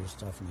serious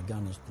stuff and a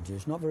gun is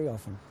produced. Not very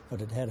often, but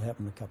it had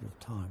happened a couple of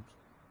times.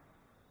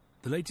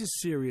 The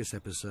latest serious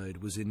episode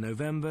was in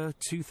November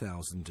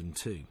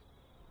 2002.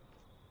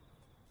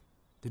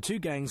 The two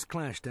gangs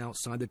clashed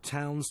outside the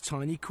town's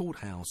tiny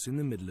courthouse in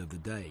the middle of the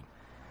day.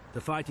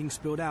 The fighting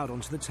spilled out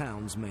onto the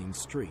town's main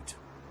street.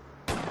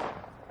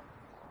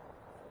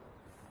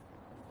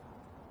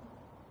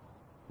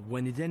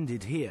 When it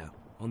ended here,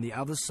 on the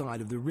other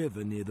side of the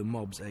river near the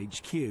mob's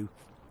HQ,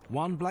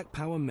 one Black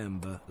Power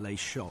member lay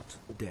shot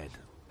dead.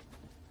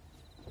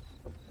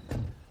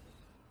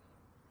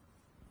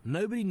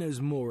 Nobody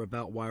knows more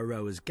about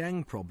Wairoa's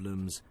gang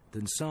problems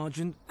than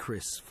Sergeant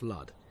Chris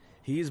Flood.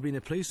 He has been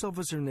a police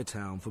officer in the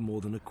town for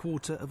more than a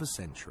quarter of a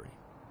century.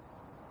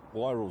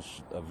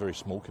 Wairoa's a very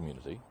small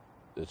community.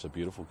 It's a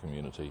beautiful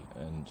community,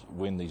 and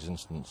when these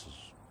instances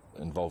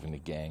involving the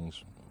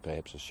gangs,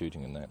 perhaps a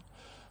shooting in that,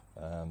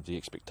 the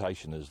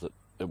expectation is that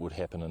it would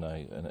happen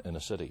in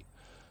a city.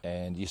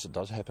 And yes, it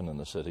does happen in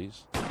the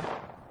cities.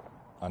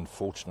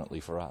 Unfortunately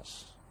for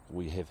us,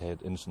 we have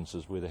had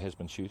instances where there has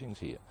been shootings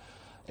here.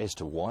 As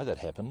to why that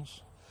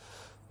happens,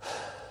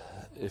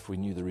 if we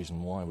knew the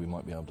reason why, we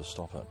might be able to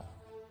stop it.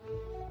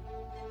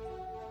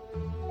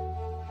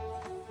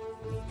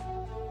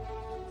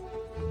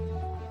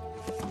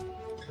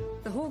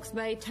 The Hawke's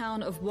Bay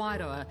town of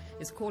Wairoa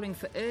is calling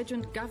for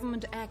urgent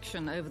government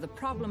action over the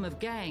problem of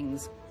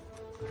gangs.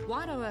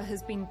 Wairoa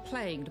has been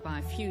plagued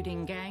by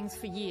feuding gangs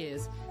for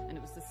years, and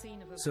it was the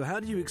scene of a... So how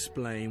do you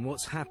explain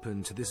what's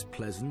happened to this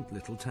pleasant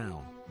little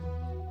town?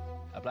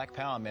 A Black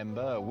Power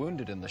member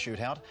wounded in the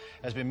shootout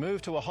has been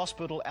moved to a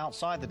hospital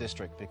outside the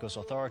district because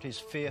authorities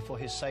fear for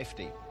his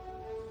safety.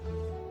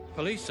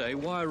 Police say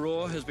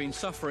Wairoa has been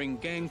suffering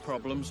gang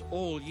problems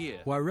all year.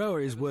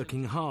 Wairoa is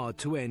working hard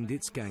to end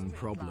its gang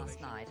problem. Last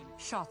night,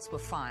 shots were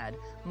fired,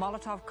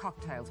 Molotov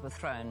cocktails were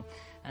thrown,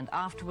 and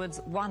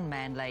afterwards one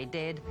man lay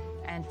dead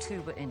and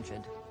two were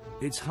injured.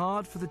 It's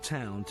hard for the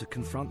town to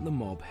confront the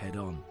mob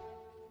head-on.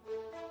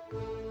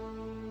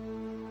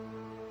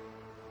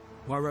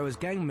 Wairoa's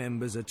gang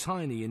members are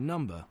tiny in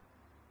number,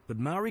 but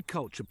Maori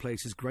culture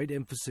places great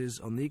emphasis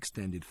on the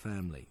extended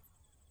family.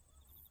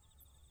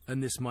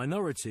 And this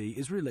minority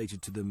is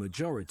related to the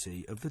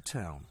majority of the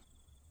town.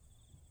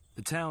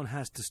 The town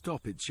has to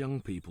stop its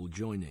young people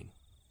joining.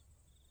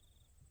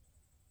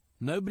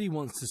 Nobody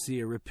wants to see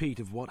a repeat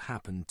of what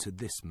happened to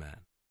this man.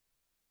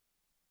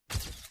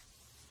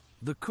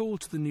 The call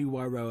to the new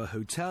Wairoa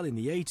Hotel in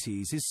the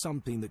 80s is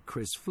something that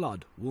Chris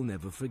Flood will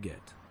never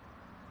forget.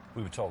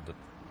 We were told that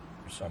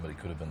somebody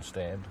could have been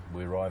stabbed.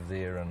 We arrived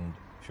there and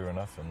sure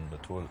enough, in the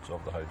toilets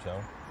of the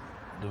hotel,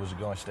 there was a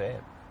guy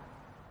stabbed.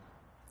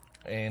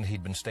 And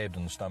he'd been stabbed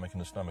in the stomach,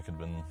 and the stomach had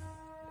been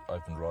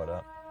opened right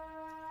up.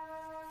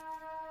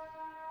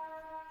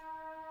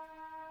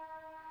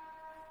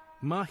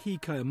 Mahi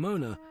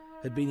Kaimona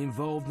had been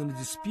involved in a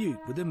dispute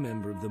with a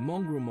member of the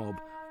Mongrel Mob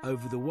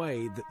over the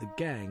way that the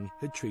gang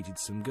had treated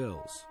some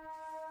girls.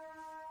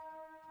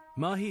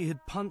 Mahi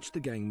had punched the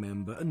gang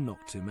member and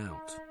knocked him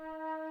out.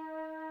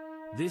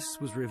 This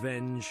was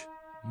revenge,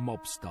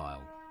 mob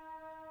style.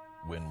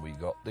 When we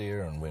got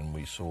there and when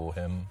we saw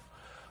him,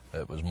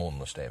 it was more than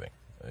the stabbing.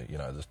 You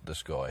know,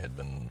 this guy had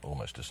been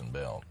almost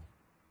disemboweled.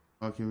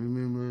 I can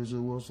remember as it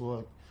was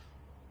like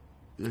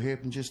it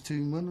happened just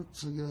 2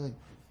 minutes ago.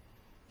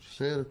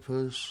 Just out of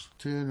purse,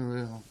 turn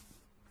around,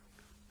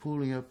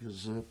 pulling up your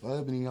zip,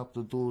 opening up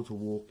the door to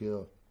walk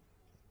out.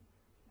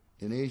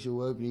 And as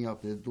you're opening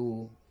up that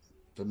door,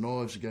 the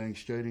knives are going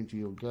straight into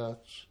your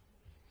guts.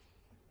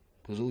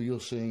 Because all you're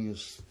seeing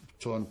is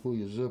trying to pull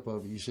your zip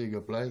over, you see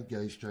your blade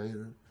go straight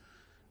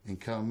and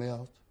come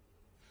out.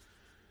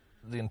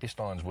 The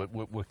intestines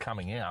were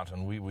coming out,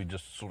 and we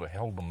just sort of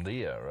held them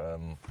there.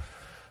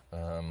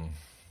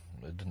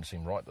 It didn't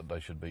seem right that they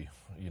should be,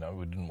 you know,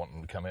 we didn't want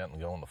them to come out and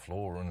go on the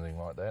floor or anything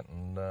like that,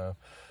 and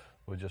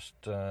we just,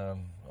 I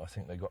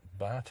think they got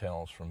bar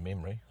towels from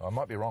memory. I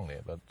might be wrong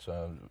there, but,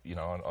 you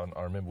know,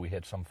 I remember we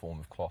had some form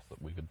of cloth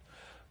that we could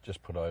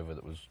just put over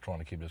that was trying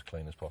to keep it as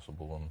clean as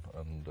possible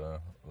and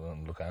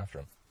look after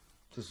him.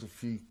 Just a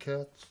few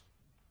cuts.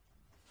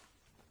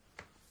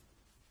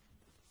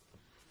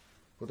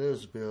 But that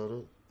was about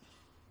it.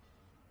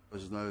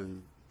 There's no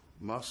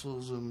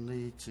muscles in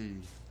there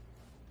to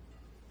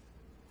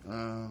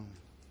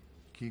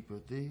keep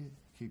it there,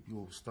 keep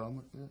your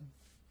stomach there.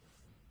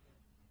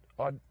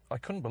 I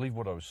couldn't believe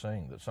what I was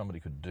seeing, that somebody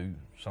could do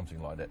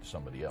something like that to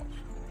somebody else.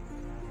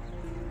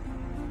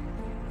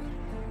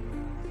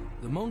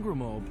 The Mongrel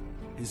Mob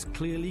is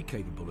clearly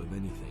capable of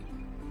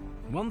anything.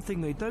 One thing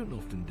they don't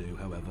often do,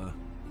 however,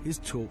 is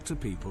talk to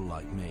people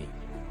like me.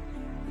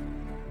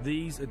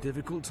 These are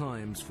difficult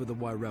times for the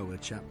Wairoa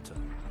chapter.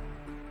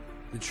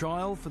 The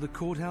trial for the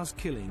courthouse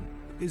killing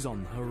is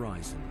on the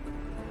horizon.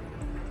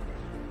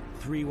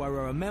 3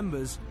 Wairoa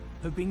members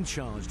have been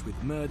charged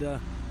with murder.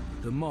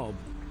 The mob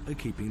are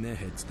keeping their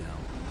heads down.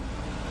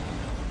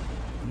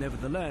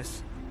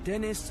 Nevertheless,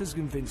 Dennis has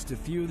convinced a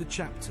few of the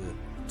chapter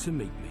to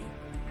meet me.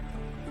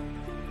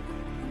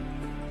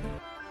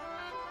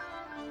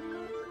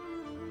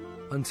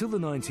 Until the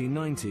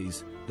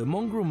 1990s, the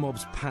Mongrel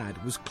Mob's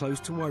pad was close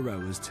to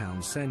Wairoa's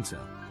town centre.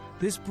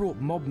 This brought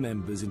mob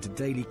members into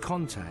daily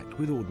contact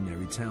with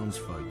ordinary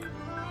townsfolk.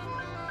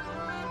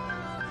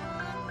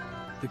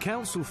 The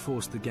council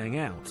forced the gang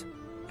out,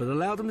 but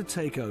allowed them to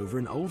take over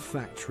an old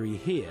factory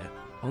here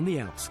on the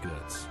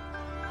outskirts.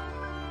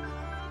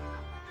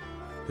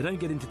 They don't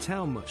get into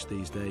town much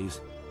these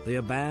days. They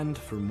are banned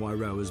from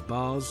Wairoa's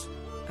bars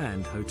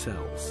and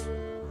hotels.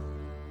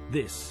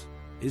 This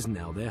is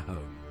now their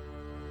home.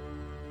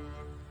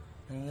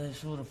 And they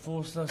sort of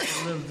forced us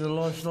to live the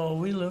lifestyle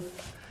we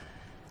live.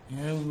 You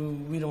know,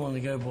 we don't want to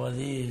go by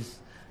theirs.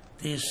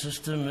 Their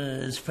system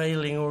is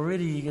failing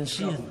already, you can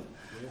see it.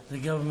 The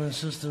government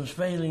system's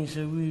failing,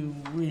 so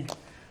we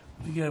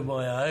go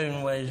by our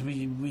own ways,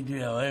 we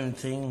do our own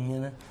thing, you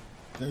know.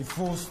 They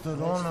forced it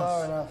on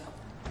us.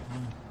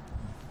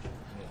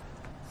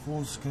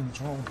 Forced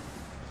control.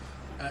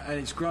 And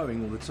it's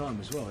growing all the time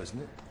as well, isn't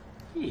it?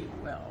 Yeah,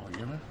 well,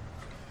 you know.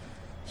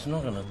 It's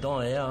not going to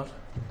die out.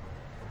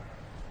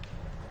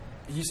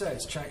 You say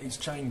it's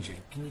changing.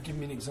 Can you give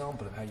me an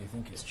example of how you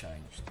think it's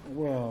changed?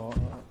 Well,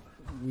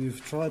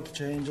 we've tried to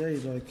change,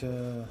 like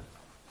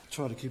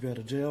try to keep out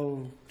of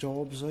jail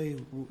jobs,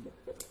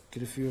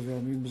 get a few of our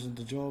members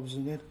into jobs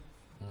and that.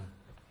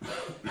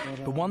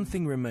 But one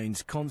thing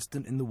remains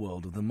constant in the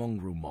world of the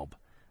Mongrel Mob,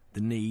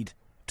 the need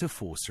to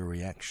force a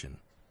reaction.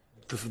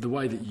 The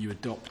way that you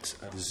adopt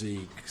the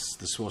zigs,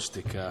 the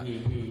swastika,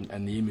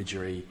 and the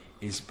imagery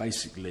is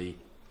basically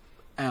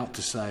out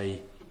to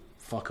say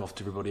fuck off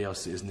to everybody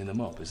else that isn't in the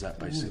mob. Is that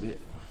basically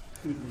it?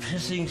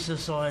 Pissing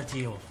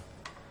society off,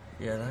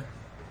 you know.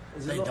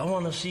 They don't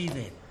want to see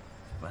that,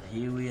 but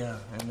here we are,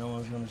 and no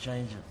one's going to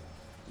change it.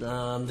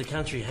 The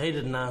country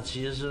hated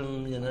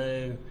Nazism, you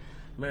know,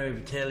 Mary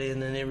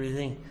Battalion and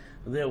everything.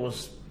 That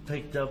was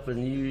picked up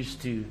and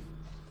used to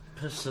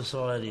piss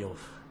society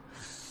off,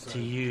 to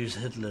use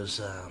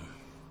Hitler's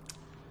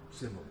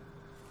symbol,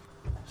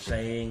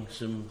 saying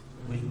some.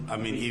 I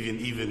mean,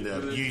 even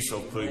the use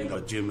of putting a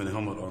German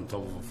helmet on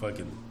top of a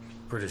fucking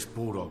British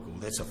bulldog, well,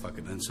 that's a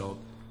fucking insult.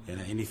 And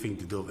anything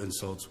to do with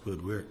insults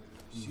would work.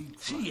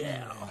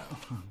 Yeah.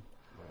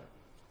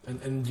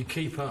 And you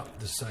keep up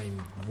the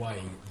same way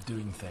of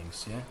doing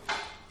things, yeah?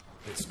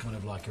 It's kind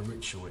of like a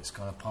ritual. It's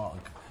kind of part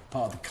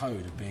of the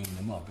code of being in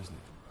the mob, isn't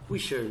it? We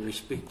show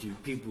respect to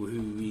people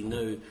who we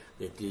know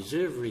that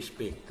deserve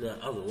respect.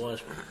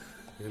 Otherwise,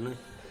 you know,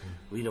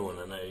 we don't want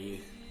to know you.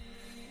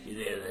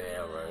 You're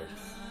there, our road.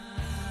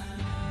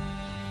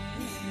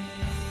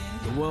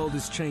 The world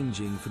is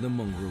changing for the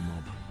Mongrel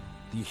Mob.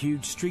 The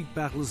huge street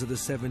battles of the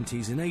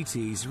 70s and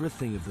 80s are a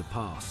thing of the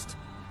past.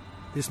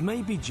 This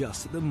may be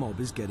just that the mob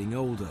is getting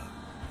older.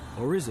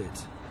 Or is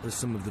it, as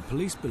some of the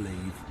police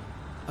believe,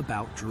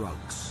 about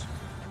drugs?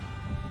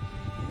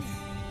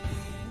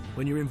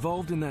 When you're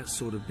involved in that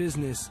sort of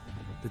business,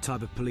 the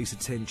type of police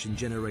attention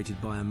generated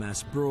by a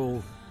mass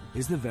brawl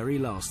is the very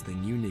last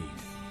thing you need.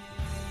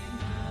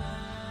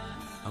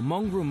 A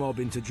mongrel mob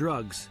into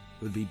drugs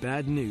would be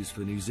bad news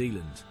for New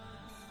Zealand,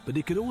 but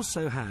it could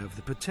also have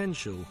the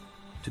potential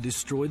to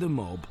destroy the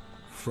mob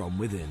from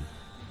within.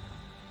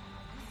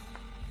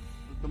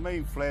 The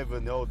main flavour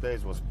in the old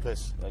days was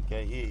piss,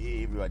 okay?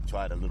 Here everyone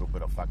tried a little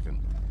bit of fucking,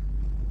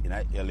 you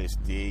know,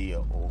 LSD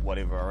or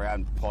whatever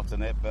around pot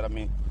and that, but I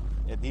mean,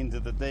 at the end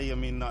of the day, I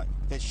mean,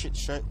 that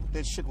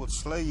shit would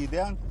slow you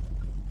down.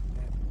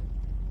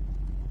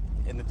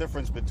 And the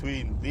difference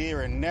between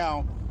there and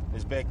now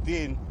is back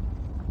then,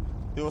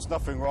 there was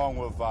nothing wrong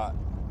with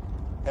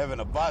having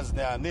a buzz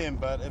now and then,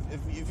 but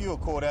if you were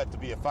caught out to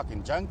be a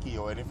fucking junkie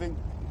or anything,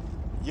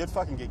 you'd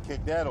fucking get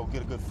kicked out or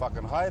get a good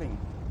fucking hiding.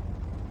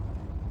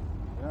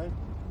 You know?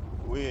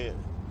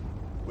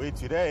 Where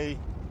today,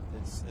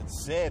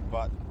 it's sad,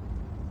 but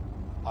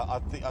I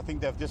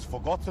think they've just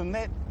forgotten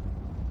that.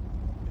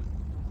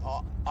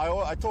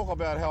 I talk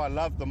about how I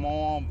love the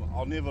mob,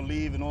 I'll never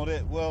leave and all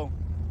that. Well,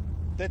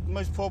 that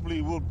most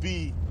probably will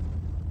be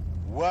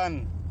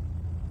one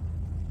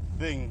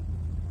thing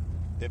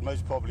that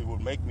most probably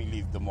would make me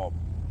leave the mob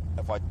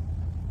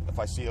if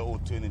I see it all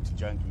turn into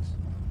junkies.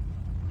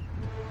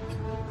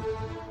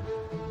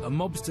 A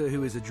mobster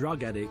who is a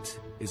drug addict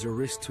is a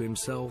risk to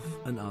himself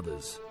and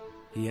others.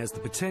 He has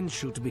the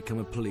potential to become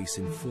a police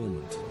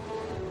informant.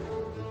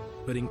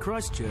 But in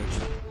Christchurch,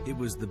 it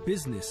was the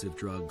business of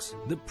drugs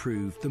that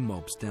proved the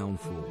mob's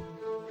downfall.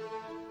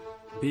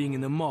 Being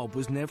in the mob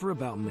was never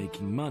about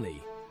making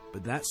money,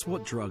 but that's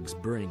what drugs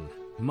bring,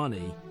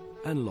 money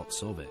and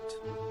lots of it.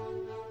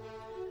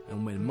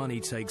 And when money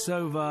takes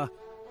over,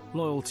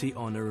 loyalty,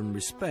 honour and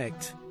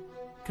respect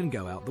can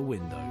go out the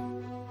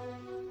window.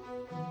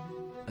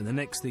 And the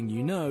next thing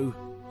you know,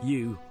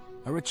 you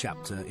are a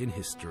chapter in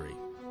history.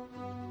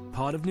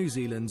 Part of New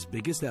Zealand's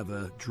biggest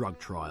ever drug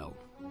trial.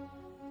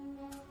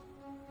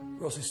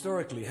 Ross,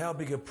 historically, how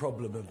big a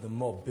problem have the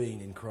mob been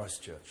in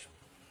Christchurch?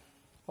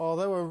 Oh,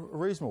 they were a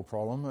reasonable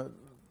problem.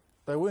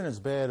 They weren't as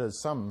bad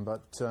as some,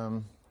 but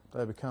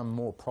they become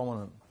more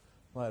prominent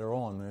later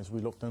on as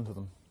we looked into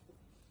them.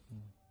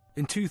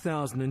 In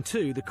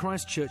 2002, the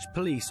Christchurch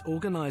police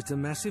organised a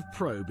massive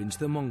probe into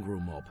the Mongrel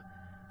Mob.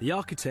 The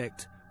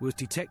architect was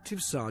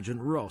Detective Sergeant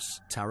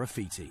Ross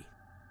Tarafiti.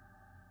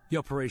 The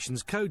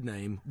operation's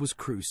codename was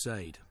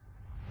Crusade.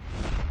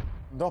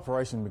 The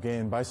operation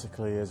began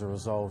basically as a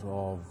result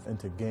of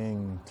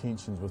inter-gang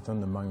tensions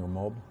within the Mongrel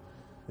Mob.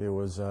 There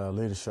was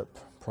leadership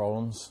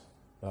problems.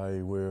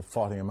 They were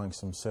fighting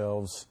amongst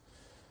themselves.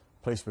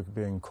 Police were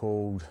being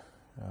called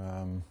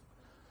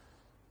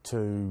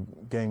to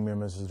gang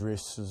members'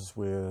 addresses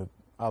where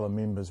other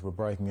members were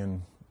breaking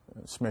in,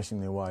 smashing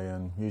their way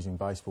in, using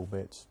baseball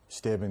bats,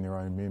 stabbing their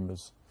own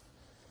members.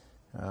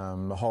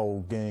 The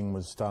whole gang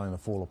was starting to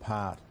fall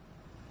apart.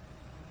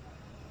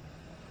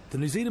 The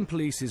New Zealand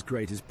police's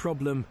greatest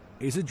problem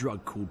is a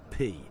drug called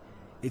P.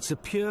 It's a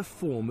pure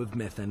form of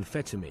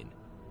methamphetamine.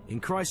 In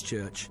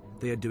Christchurch,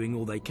 they are doing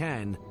all they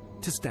can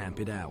to stamp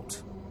it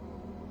out.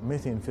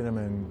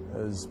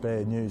 Methamphetamine is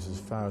bad news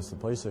as far as the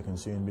police are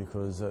concerned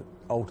because it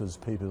alters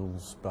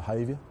people's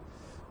behaviour,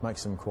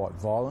 makes them quite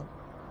violent.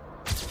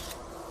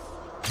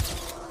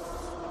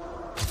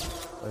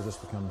 They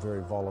just become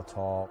very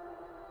volatile.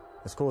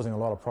 It's causing a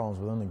lot of problems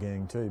within the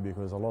gang too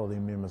because a lot of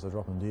their members are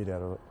dropping dead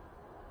out of it.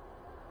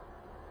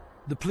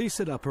 The police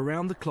set up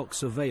around-the-clock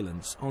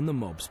surveillance on the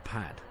mob's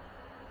pad.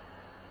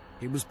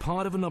 It was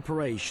part of an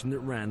operation that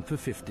ran for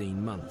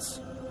 15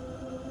 months.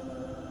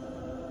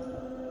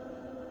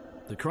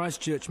 The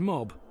Christchurch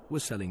mob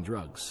was selling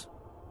drugs.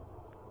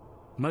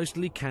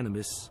 Mostly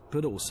cannabis,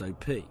 but also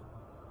P.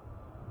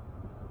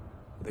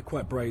 They're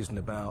quite brazen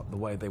about the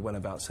way they went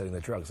about selling the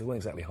drugs. They weren't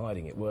exactly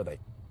hiding it, were they?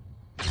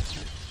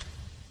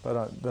 They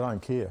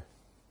don't care.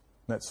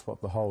 That's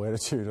what the whole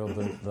attitude of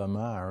the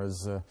MAR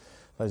is.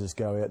 They just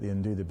go out there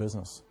and do their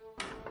business.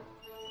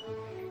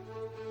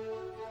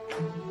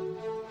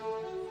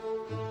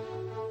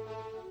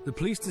 The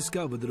police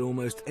discovered that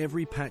almost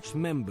every patched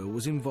member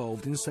was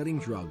involved in selling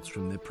drugs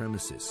from their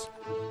premises.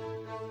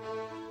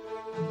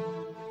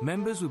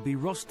 Members would be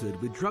rostered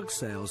with drug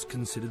sales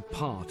considered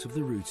part of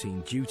the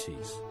routine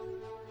duties.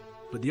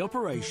 But the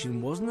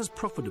operation wasn't as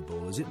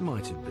profitable as it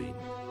might have been.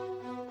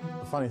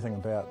 The funny thing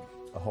about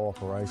the whole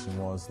operation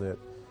was that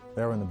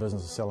they were in the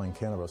business of selling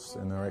cannabis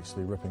and they were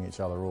actually ripping each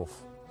other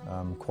off.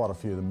 Quite a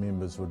few of the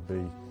members would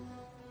be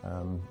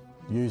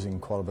using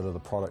quite a bit of the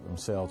product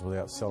themselves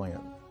without selling it,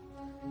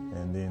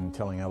 and then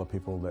telling other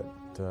people that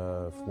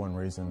for one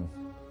reason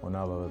or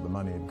another the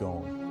money had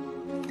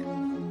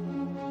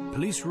gone.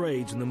 Police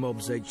raids on the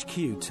mob's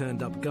HQ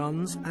turned up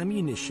guns,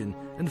 ammunition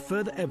and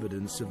further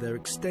evidence of their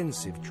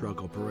extensive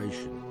drug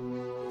operation.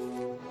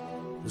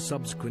 The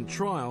subsequent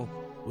trial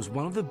was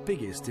one of the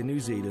biggest in New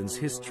Zealand's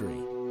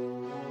history.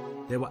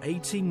 There were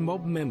 18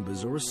 mob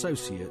members or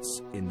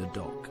associates in the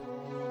dock.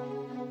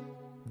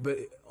 But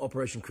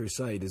Operation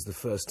Crusade is the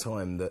first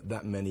time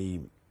that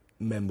many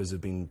members have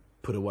been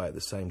put away at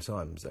the same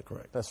time, is that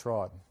correct? That's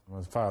right.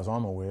 As far as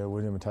I'm aware,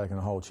 we've never taken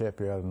a whole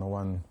chapter out in the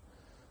one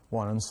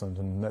incident,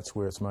 and that's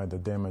where it's made the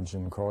damage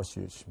in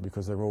Christchurch,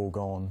 because they're all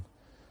gone.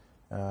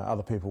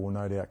 Other people will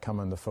no doubt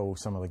come in to fill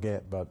some of the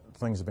gap, but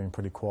things have been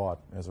pretty quiet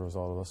as a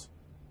result of this.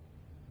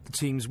 The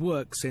team's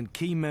work sent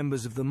key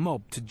members of the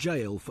mob to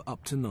jail for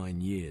up to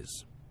 9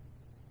 years.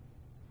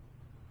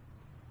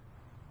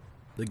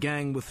 The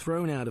gang were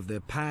thrown out of their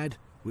pad,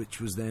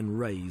 which was then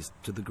razed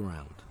to the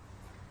ground.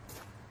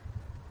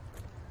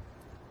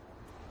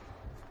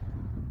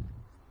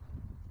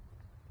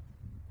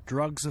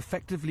 Drugs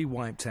effectively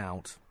wiped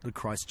out the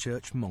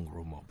Christchurch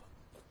Mongrel Mob.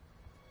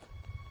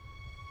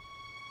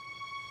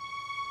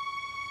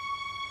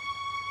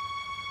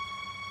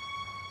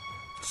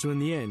 So in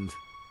the end,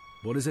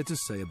 what is there to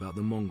say about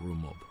the Mongrel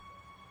Mob?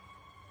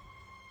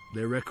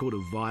 Their record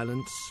of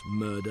violence,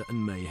 murder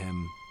and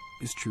mayhem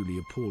is truly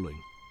appalling.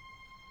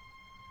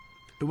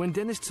 But when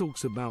Dennis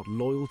talks about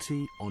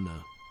loyalty,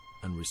 honour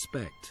and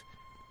respect,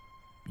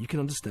 you can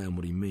understand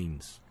what he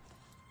means.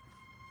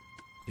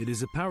 It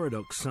is a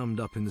paradox summed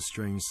up in the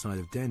strange side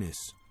of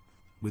Dennis,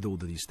 with all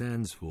that he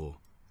stands for,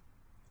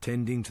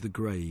 tending to the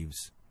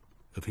graves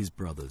of his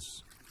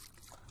brothers.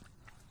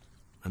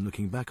 And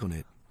looking back on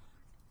it,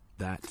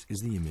 that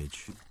is the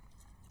image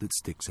that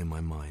sticks in my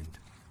mind.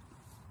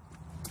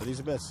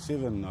 There's about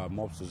 7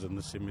 mobsters in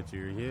the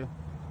cemetery here.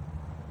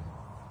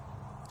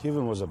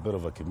 Kevin was a bit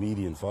of a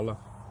comedian fella,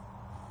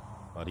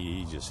 but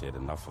he just had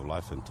enough of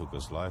life and took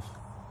his life.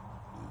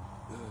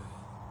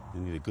 He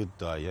need a good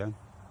die young.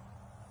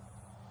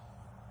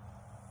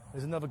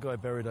 There's another guy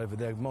buried over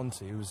there,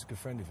 Monty, who was a good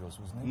friend of yours,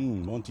 wasn't he?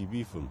 Monty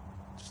Beefham,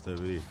 just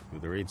over there,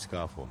 with the red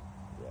scarf on.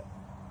 Yeah.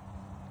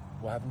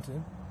 What happened to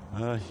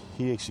him?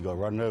 He actually got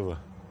run over.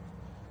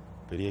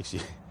 But he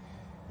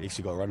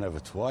actually got run over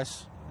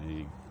twice.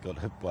 He got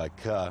hit by a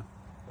car,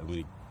 and when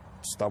he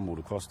stumbled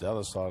across the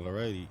other side of the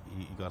road, he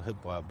got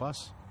hit by a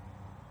bus.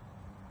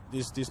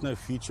 There's no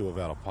future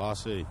without a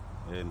past,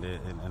 and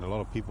a lot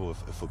of people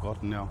have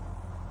forgotten now.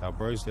 our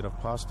bros that have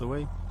passed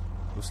away,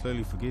 we're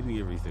slowly forgetting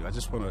everything. I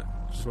just want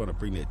to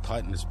bring that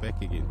tightness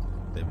back again,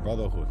 that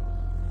brotherhood.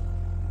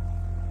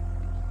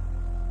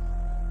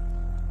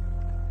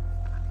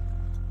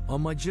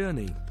 On my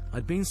journey,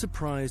 I'd been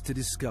surprised to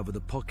discover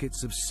the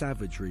pockets of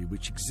savagery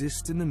which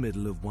exist in the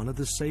middle of one of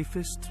the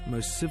safest,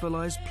 most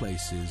civilized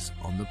places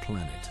on the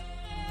planet.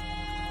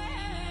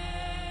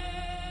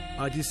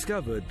 I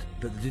discovered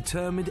that the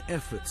determined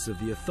efforts of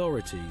the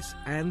authorities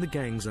and the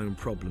gang's own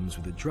problems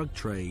with the drug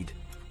trade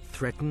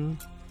threaten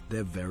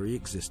their very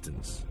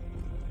existence.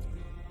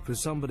 For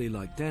somebody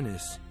like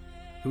Dennis,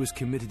 who has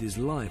committed his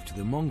life to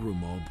the Mongrel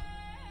Mob,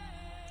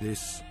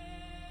 this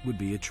would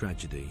be a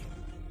tragedy.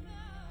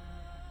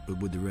 But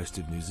would the rest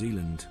of New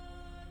Zealand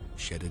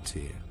shed a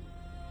tear?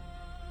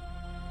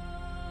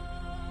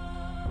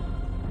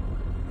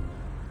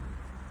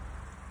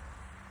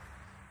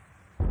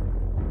 I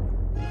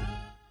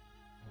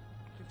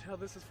can tell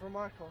this is for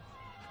Michael.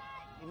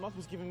 Your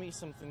mother's giving me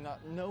something that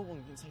no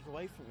one can take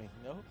away from me,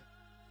 you know?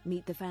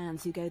 Meet the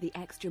fans who go the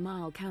extra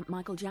mile. Camp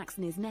Michael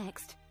Jackson is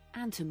next,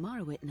 and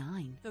tomorrow at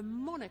 9. The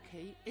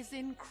monarchy is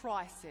in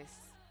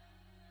crisis.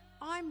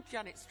 I'm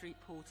Janet Street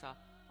Porter,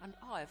 and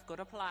I've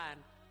got a plan.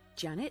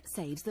 Janet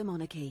saves the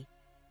monarchy.